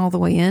jumping all the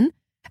way in.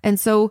 And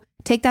so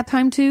take that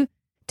time to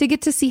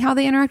get to see how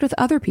they interact with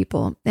other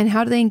people and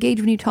how do they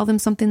engage when you tell them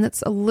something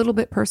that's a little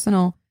bit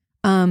personal.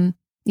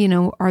 You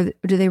know,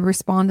 do they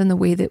respond in the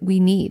way that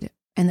we need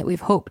and that we've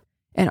hoped?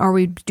 And are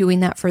we doing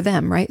that for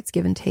them, right? It's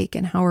give and take.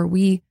 And how are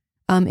we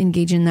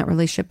engaging in that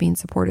relationship, being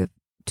supportive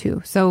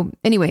too? So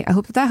anyway, I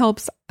hope that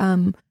helps.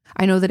 I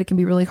know that it can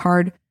be really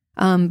hard,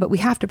 but we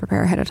have to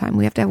prepare ahead of time.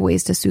 We have to have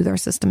ways to soothe our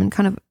system and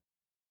kind of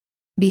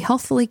be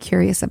healthfully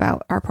curious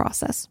about our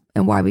process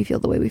and why we feel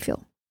the way we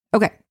feel.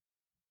 Okay.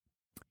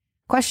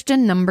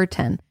 Question number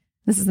 10.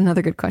 This is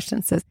another good question.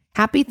 It says,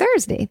 Happy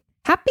Thursday.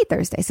 Happy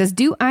Thursday. It says,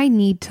 do I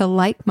need to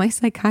like my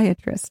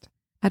psychiatrist?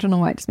 I don't know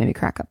why it just made me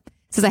crack up.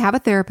 It says, I have a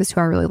therapist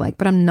who I really like,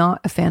 but I'm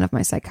not a fan of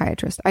my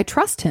psychiatrist. I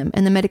trust him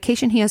and the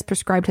medication he has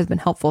prescribed has been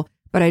helpful,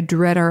 but I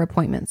dread our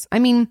appointments. I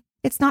mean,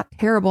 it's not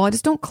terrible. I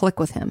just don't click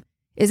with him.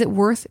 Is it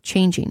worth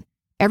changing?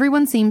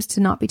 Everyone seems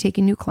to not be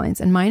taking new clients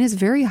and mine is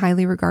very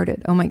highly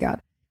regarded. Oh my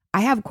God.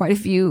 I have quite a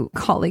few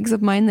colleagues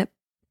of mine that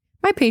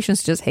my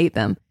patients just hate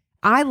them.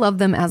 I love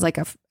them as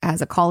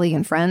a colleague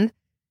and friend,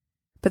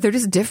 but they're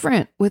just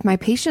different with my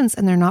patients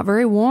and they're not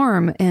very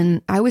warm.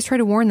 And I always try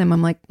to warn them.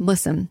 I'm like,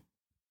 listen,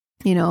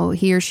 you know,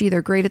 he or she,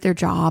 they're great at their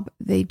job.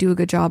 They do a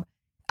good job.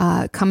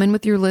 Come in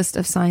with your list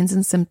of signs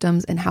and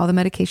symptoms and how the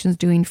medication's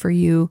doing for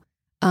you.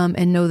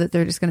 And know that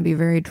they're just going to be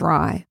very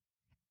dry.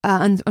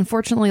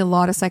 Unfortunately, a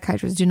lot of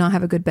psychiatrists do not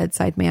have a good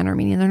bedside manner,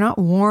 meaning they're not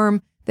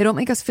warm. They don't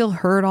make us feel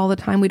heard all the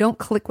time. We don't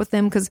click with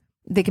them because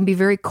they can be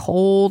very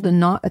cold and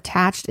not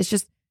attached.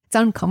 It's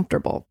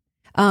uncomfortable.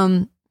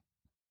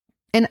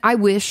 And I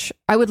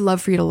would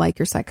love for you to like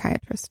your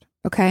psychiatrist.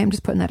 Okay. I'm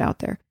just putting that out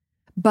there.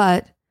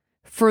 But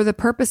for the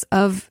purpose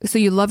of, so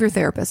you love your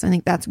therapist. I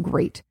think that's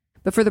great.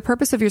 But for the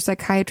purpose of your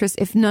psychiatrist,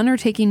 if none are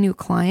taking new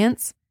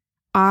clients,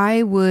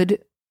 I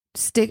would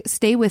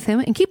stay with him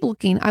and keep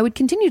looking. I would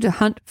continue to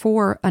hunt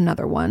for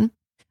another one.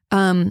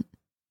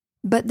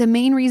 But the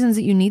main reasons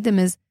that you need them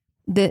is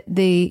that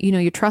they, you know,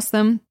 you trust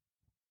them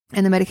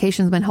and the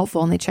medication's been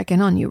helpful and they check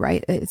in on you,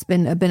 right? It's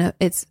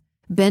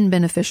been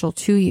beneficial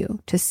to you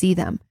to see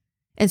them.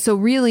 And so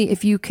really,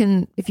 if you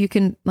can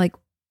like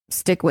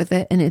stick with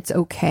it and it's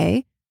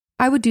okay,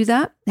 I would do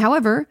that.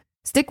 However,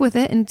 stick with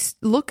it and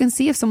look and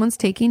see if someone's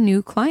taking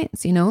new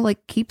clients, you know,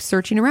 like keep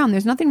searching around.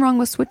 There's nothing wrong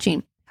with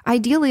switching.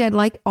 Ideally, I'd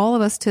like all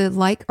of us to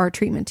like our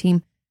treatment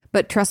team,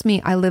 but trust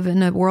me, I live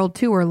in a world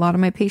too where a lot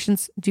of my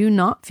patients do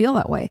not feel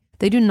that way.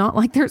 They do not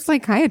like their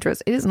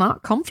psychiatrist. It is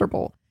not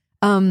comfortable.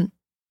 And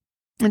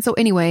so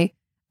anyway,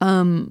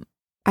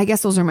 I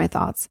guess those are my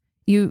thoughts.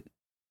 You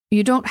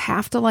don't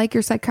have to like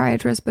your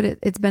psychiatrist, but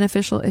it's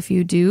beneficial if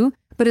you do.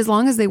 But as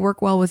long as they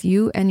work well with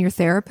you and your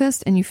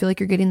therapist and you feel like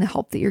you're getting the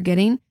help that you're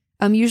getting,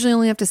 usually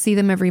only have to see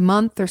them every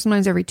month or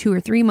sometimes every 2 or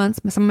 3 months.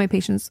 Some of my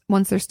patients,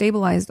 once they're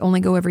stabilized, only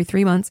go every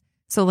 3 months.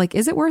 So like,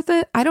 is it worth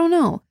it? I don't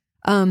know.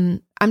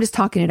 I'm just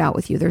talking it out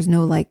with you. There's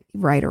no like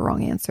right or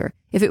wrong answer.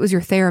 If it was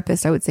your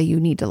therapist, I would say you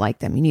need to like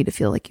them. You need to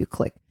feel like you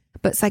click.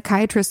 But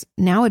psychiatrists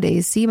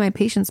nowadays see my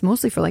patients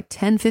mostly for like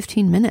 10,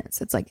 15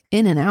 minutes. It's like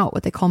in and out,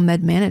 what they call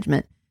med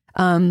management.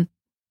 And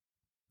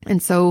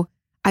so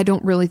I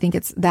don't really think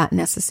it's that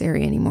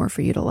necessary anymore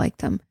for you to like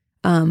them.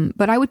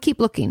 But I would keep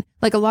looking.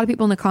 Like a lot of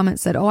people in the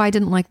comments said, oh, I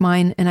didn't like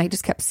mine. And I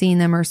just kept seeing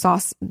them or saw,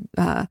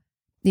 a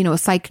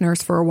psych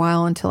nurse for a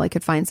while until I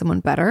could find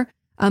someone better.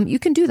 You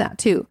can do that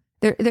too.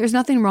 There's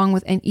nothing wrong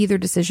with either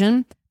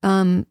decision.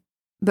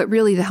 But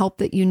really the help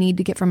that you need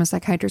to get from a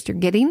psychiatrist you're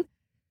getting.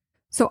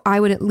 So I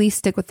would at least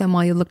stick with them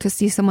while you look to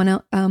see someone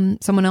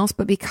else.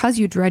 But because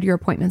you dread your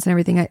appointments and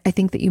everything, I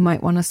think that you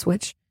might want to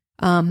switch.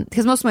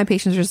 Because most of my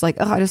patients are just like,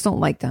 oh, I just don't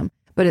like them,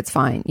 but it's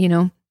fine, So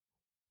you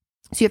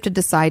have to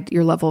decide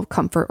your level of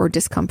comfort or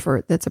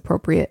discomfort that's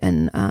appropriate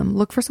and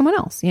look for someone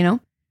else,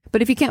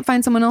 But if you can't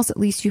find someone else, at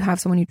least you have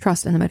someone you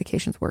trust and the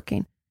medication's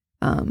working.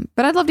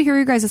 But I'd love to hear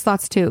your guys'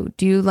 thoughts too.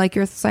 Do you like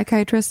your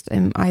psychiatrist?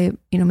 And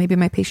maybe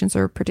my patients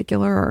are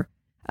particular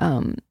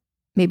or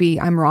maybe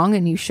I'm wrong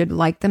and you should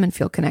like them and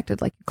feel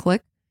connected like you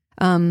click.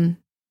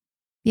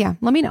 Yeah,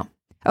 let me know.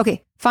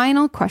 Okay,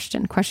 final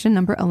question. Question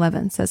number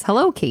 11 says,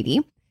 hello,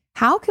 Katie.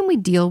 How can we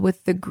deal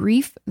with the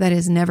grief that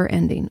is never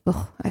ending?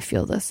 Ugh, I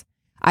feel this.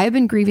 I have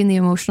been grieving the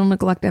emotional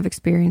neglect I've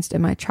experienced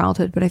in my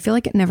childhood, but I feel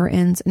like it never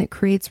ends and it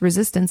creates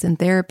resistance in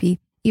therapy,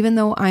 even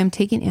though I am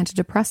taking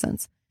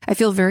antidepressants. I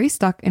feel very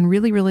stuck and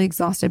really, really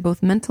exhausted,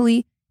 both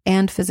mentally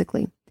and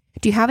physically.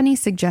 Do you have any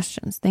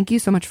suggestions? Thank you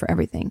so much for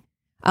everything.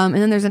 And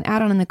then there's an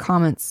add-on in the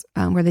comments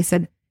where they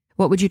said,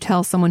 what would you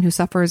tell someone who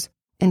suffers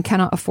and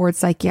cannot afford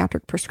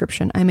psychiatric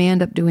prescription? I may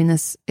end up doing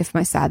this if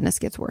my sadness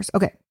gets worse.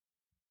 Okay.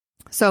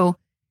 So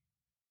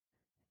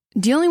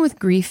dealing with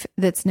grief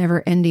that's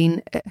never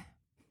ending,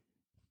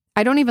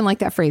 I don't even like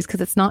that phrase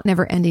because it's not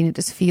never ending. It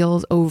just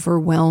feels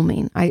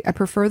overwhelming. I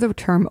prefer the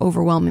term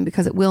overwhelming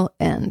because it will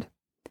end.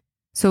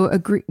 So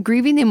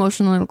grieving the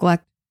emotional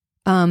neglect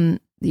that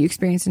you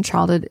experienced in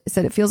childhood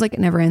said it feels like it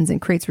never ends and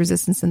creates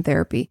resistance in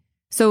therapy.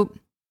 So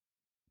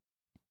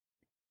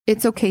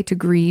it's okay to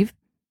grieve.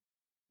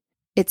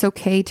 It's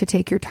okay to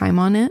take your time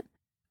on it.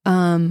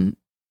 And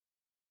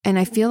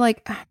I feel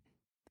like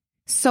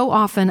so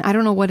often, I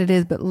don't know what it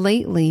is, but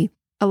lately,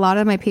 a lot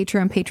of my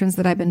Patreon patrons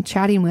that I've been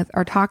chatting with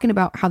are talking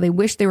about how they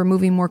wish they were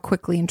moving more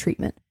quickly in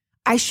treatment.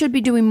 I should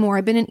be doing more.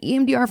 I've been in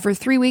EMDR for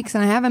 3 weeks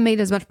and I haven't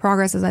made as much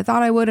progress as I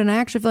thought I would. And I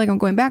actually feel like I'm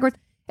going backwards.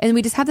 And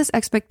we just have this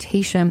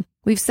expectation.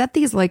 We've set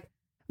these like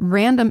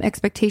random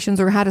expectations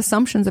or had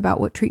assumptions about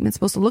what treatment's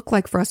supposed to look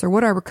like for us or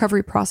what our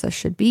recovery process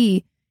should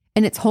be.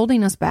 And it's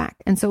holding us back.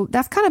 And so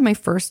that's kind of my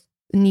first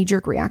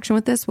knee-jerk reaction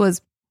with this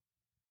was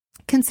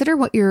consider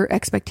what your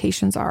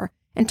expectations are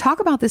and talk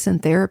about this in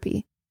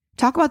therapy.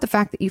 Talk about the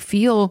fact that you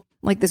feel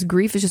like this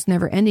grief is just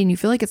never ending. You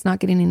feel like it's not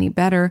getting any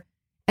better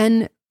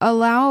and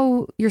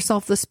allow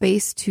yourself the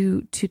space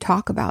to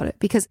talk about it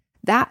because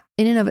that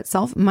in and of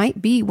itself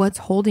might be what's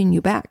holding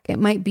you back. It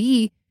might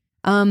be,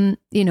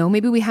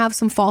 maybe we have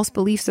some false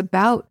beliefs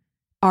about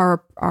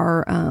our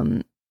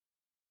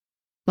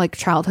like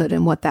childhood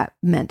and what that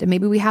meant. And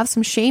maybe we have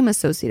some shame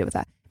associated with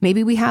that.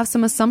 Maybe we have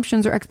some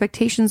assumptions or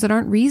expectations that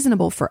aren't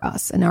reasonable for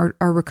us in our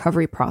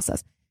recovery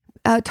process.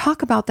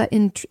 Talk about that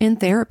in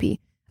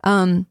therapy.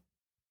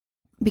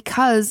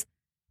 Because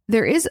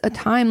there is a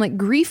time like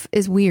grief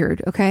is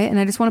weird. Okay. And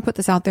I just want to put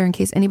this out there in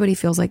case anybody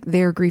feels like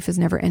their grief is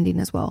never ending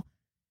as well.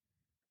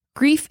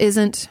 Grief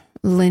isn't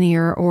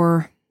linear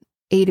or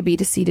A to B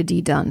to C to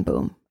D done.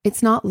 Boom.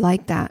 It's not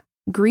like that.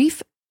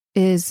 Grief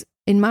is,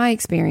 in my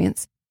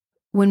experience,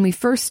 when we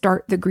first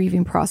start the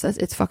grieving process,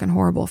 it's fucking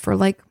horrible.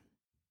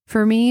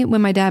 For me,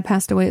 when my dad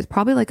passed away, it's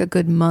probably like a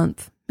good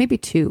month, maybe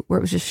 2, where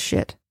it was just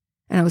shit.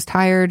 And I was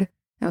tired,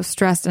 I was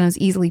stressed, and I was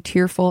easily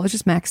tearful. I was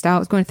just maxed out. I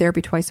was going to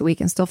therapy twice a week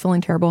and still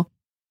feeling terrible.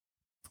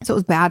 So it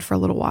was bad for a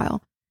little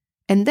while.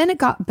 And then it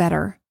got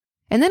better.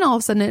 And then all of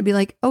a sudden it'd be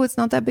like, oh, it's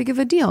not that big of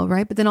a deal,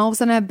 right? But then all of a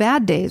sudden I have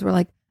bad days where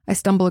like I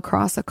stumble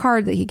across a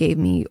card that he gave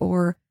me,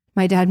 or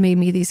my dad made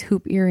me these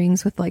hoop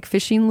earrings with like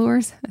fishing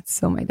lures. That's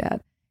so my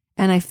dad.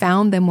 And I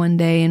found them one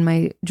day in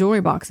my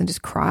jewelry box and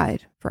just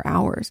cried for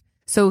hours.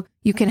 So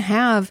you can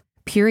have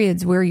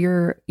periods where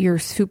you're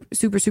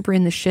super, super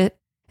in the shit.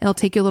 It'll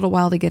take you a little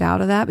while to get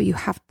out of that, but you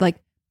have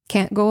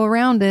can't go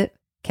around it,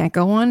 can't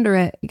go under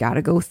it. You got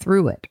to go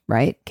through it,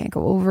 right? Can't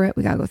go over it.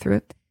 We got to go through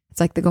it. It's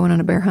like the Going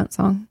on a Bear Hunt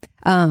song.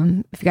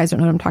 If you guys don't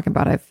know what I'm talking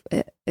about,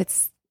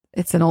 it's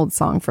an old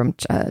song from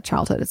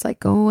childhood. It's like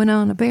going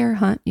on a bear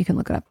hunt. You can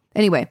look it up.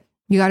 Anyway,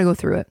 you got to go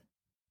through it.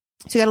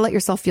 So you got to let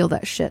yourself feel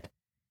that shit.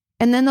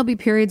 And then there'll be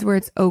periods where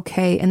it's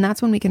okay. And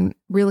that's when we can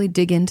really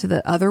dig into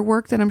the other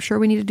work that I'm sure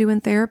we need to do in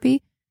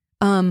therapy.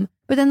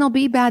 But then there'll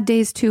be bad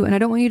days too. And I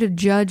don't want you to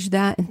judge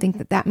that and think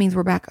that that means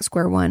we're back at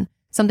square one.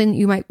 Something that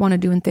you might want to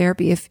do in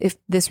therapy, if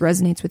this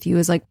resonates with you,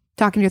 is like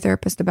talking to your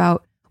therapist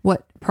about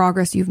what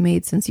progress you've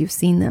made since you've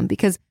seen them.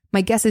 Because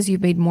my guess is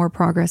you've made more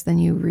progress than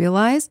you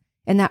realize.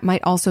 And that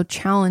might also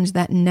challenge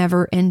that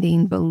never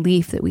ending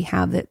belief that we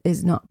have that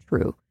is not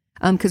true.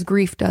 Because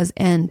grief does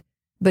end,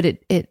 but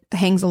it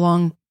hangs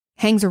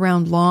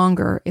around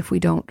longer if we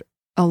don't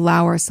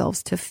allow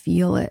ourselves to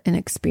feel it and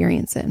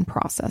experience it and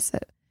process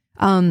it.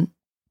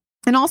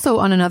 And also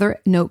on another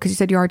note, because you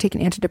said you are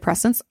taking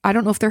antidepressants, I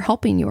don't know if they're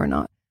helping you or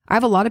not. I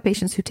have a lot of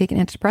patients who take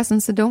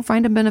antidepressants and don't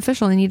find them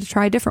beneficial. They need to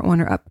try a different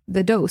one or up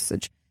the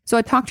dosage. So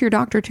I talk to your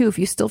doctor too, if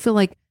you still feel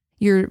like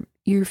you're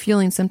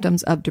feeling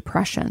symptoms of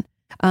depression,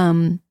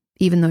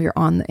 even though you're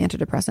on the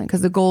antidepressant,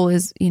 because the goal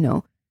is,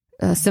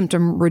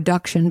 symptom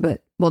reduction,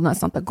 but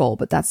that's not the goal,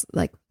 but that's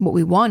like what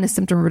we want is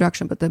symptom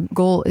reduction. But the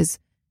goal is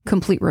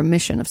complete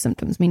remission of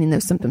symptoms, meaning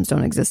those symptoms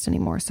don't exist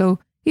anymore. So,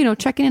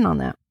 checking in on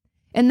that.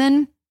 And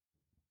then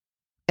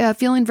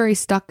feeling very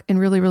stuck and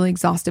really, really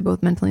exhausted,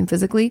 both mentally and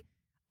physically.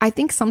 I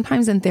think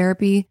sometimes in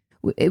therapy,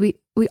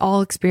 we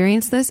all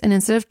experience this. And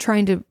instead of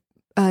trying to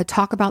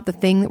talk about the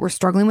thing that we're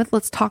struggling with,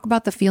 let's talk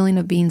about the feeling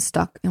of being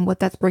stuck and what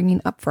that's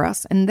bringing up for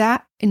us. And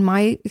that, in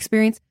my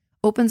experience,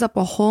 opens up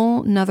a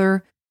whole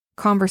nother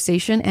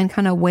conversation and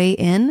kind of weigh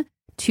in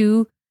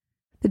to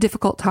the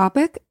difficult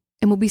topic.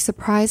 And we'll be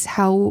surprised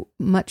how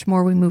much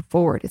more we move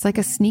forward. It's like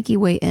a sneaky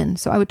way in.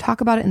 So I would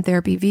talk about it in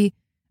therapy. Be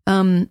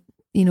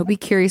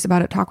curious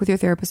about it. Talk with your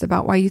therapist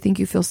about why you think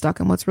you feel stuck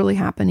and what's really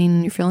happening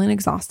and you're feeling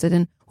exhausted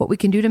and what we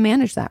can do to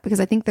manage that. Because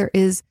I think there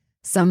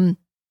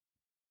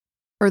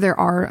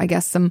are, I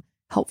guess, some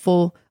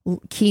helpful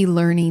key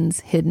learnings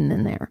hidden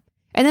in there.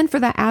 And then for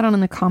that add-on in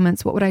the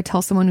comments, what would I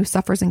tell someone who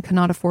suffers and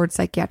cannot afford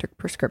psychiatric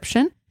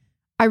prescription?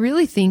 I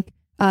really think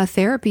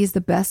therapy is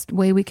the best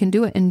way we can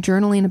do it, and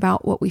journaling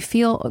about what we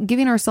feel,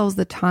 giving ourselves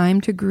the time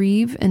to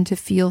grieve and to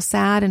feel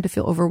sad and to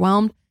feel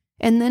overwhelmed.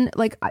 And then,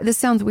 like, this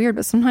sounds weird,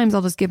 but sometimes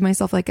I'll just give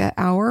myself like an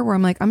hour where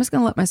I'm like, I'm just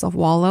going to let myself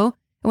wallow.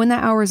 And when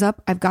that hour is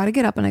up, I've got to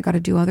get up and I got to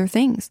do other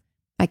things.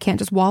 I can't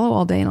just wallow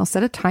all day, and I'll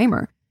set a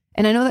timer.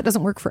 And I know that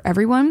doesn't work for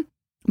everyone,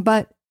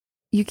 but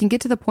you can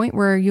get to the point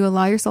where you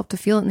allow yourself to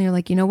feel it and you're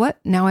like, you know what?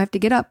 Now I have to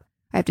get up.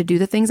 I have to do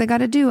the things I got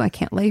to do. I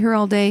can't lay here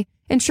all day.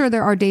 And sure,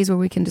 there are days where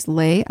we can just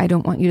lay. I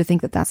don't want you to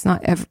think that that's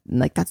not ever,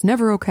 like, that's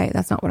never okay.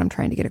 That's not what I'm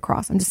trying to get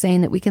across. I'm just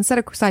saying that we can set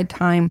aside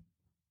time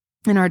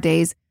in our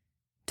days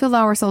to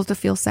allow ourselves to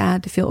feel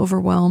sad, to feel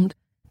overwhelmed,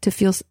 to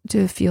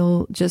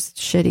feel just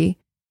shitty.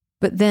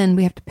 But then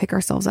we have to pick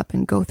ourselves up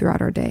and go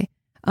throughout our day.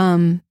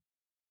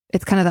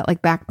 It's kind of that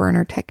like back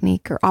burner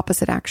technique or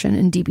opposite action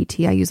in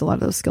DBT. I use a lot of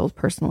those skills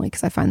personally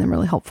because I find them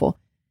really helpful.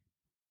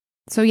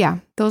 So yeah,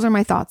 those are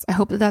my thoughts. I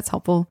hope that that's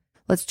helpful.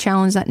 Let's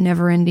challenge that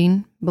never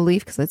ending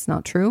belief because it's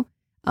not true.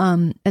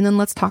 And then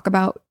let's talk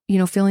about,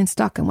 feeling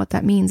stuck and what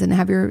that means, and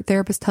have your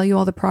therapist tell you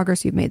all the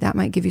progress you've made. That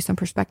might give you some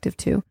perspective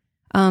too.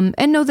 And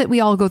know that we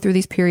all go through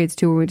these periods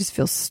too, where we just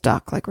feel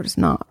stuck, like we're just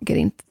not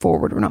getting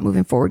forward. We're not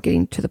moving forward,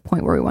 getting to the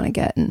point where we want to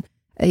get. And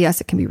yes,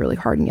 it can be really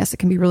hard. And yes, it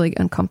can be really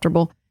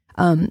uncomfortable.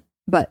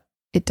 But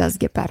it does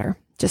get better.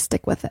 Just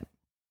stick with it.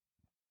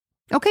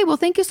 Okay. Well,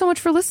 thank you so much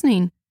for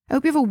listening. I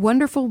hope you have a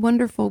wonderful,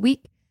 wonderful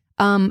week.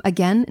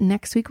 Again,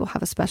 next week we'll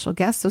have a special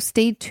guest. So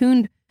stay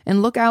tuned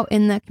and look out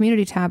in that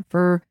community tab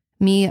for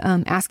me,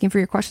 asking for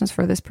your questions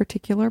for this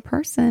particular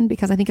person,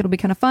 because I think it'll be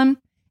kind of fun.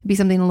 It'll be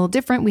something a little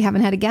different. We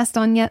haven't had a guest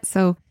on yet.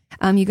 So,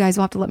 you guys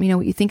will have to let me know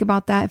what you think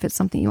about that. If it's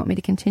something you want me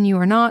to continue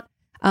or not.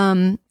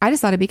 I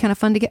just thought it'd be kind of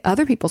fun to get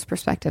other people's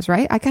perspectives,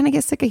 right? I kind of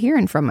get sick of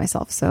hearing from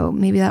myself. So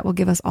maybe that will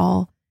give us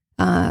all,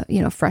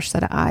 fresh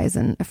set of eyes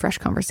and a fresh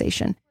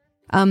conversation.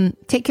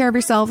 Take care of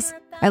yourselves.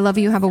 I love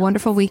you. Have a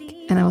wonderful week,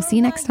 and I will see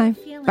you next time.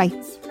 Bye.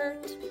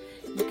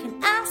 You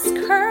can ask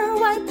her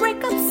why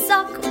breakups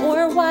suck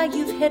or why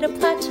you've hit a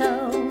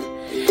plateau.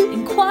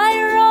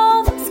 Inquire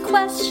all those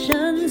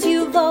questions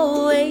you've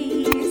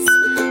always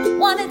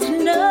wanted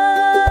to know.